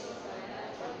days of our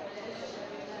life, and we shall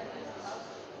be in the house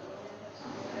of the Lord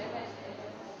forever and ever.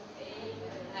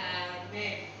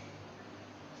 Amen.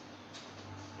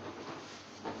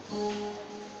 Amen.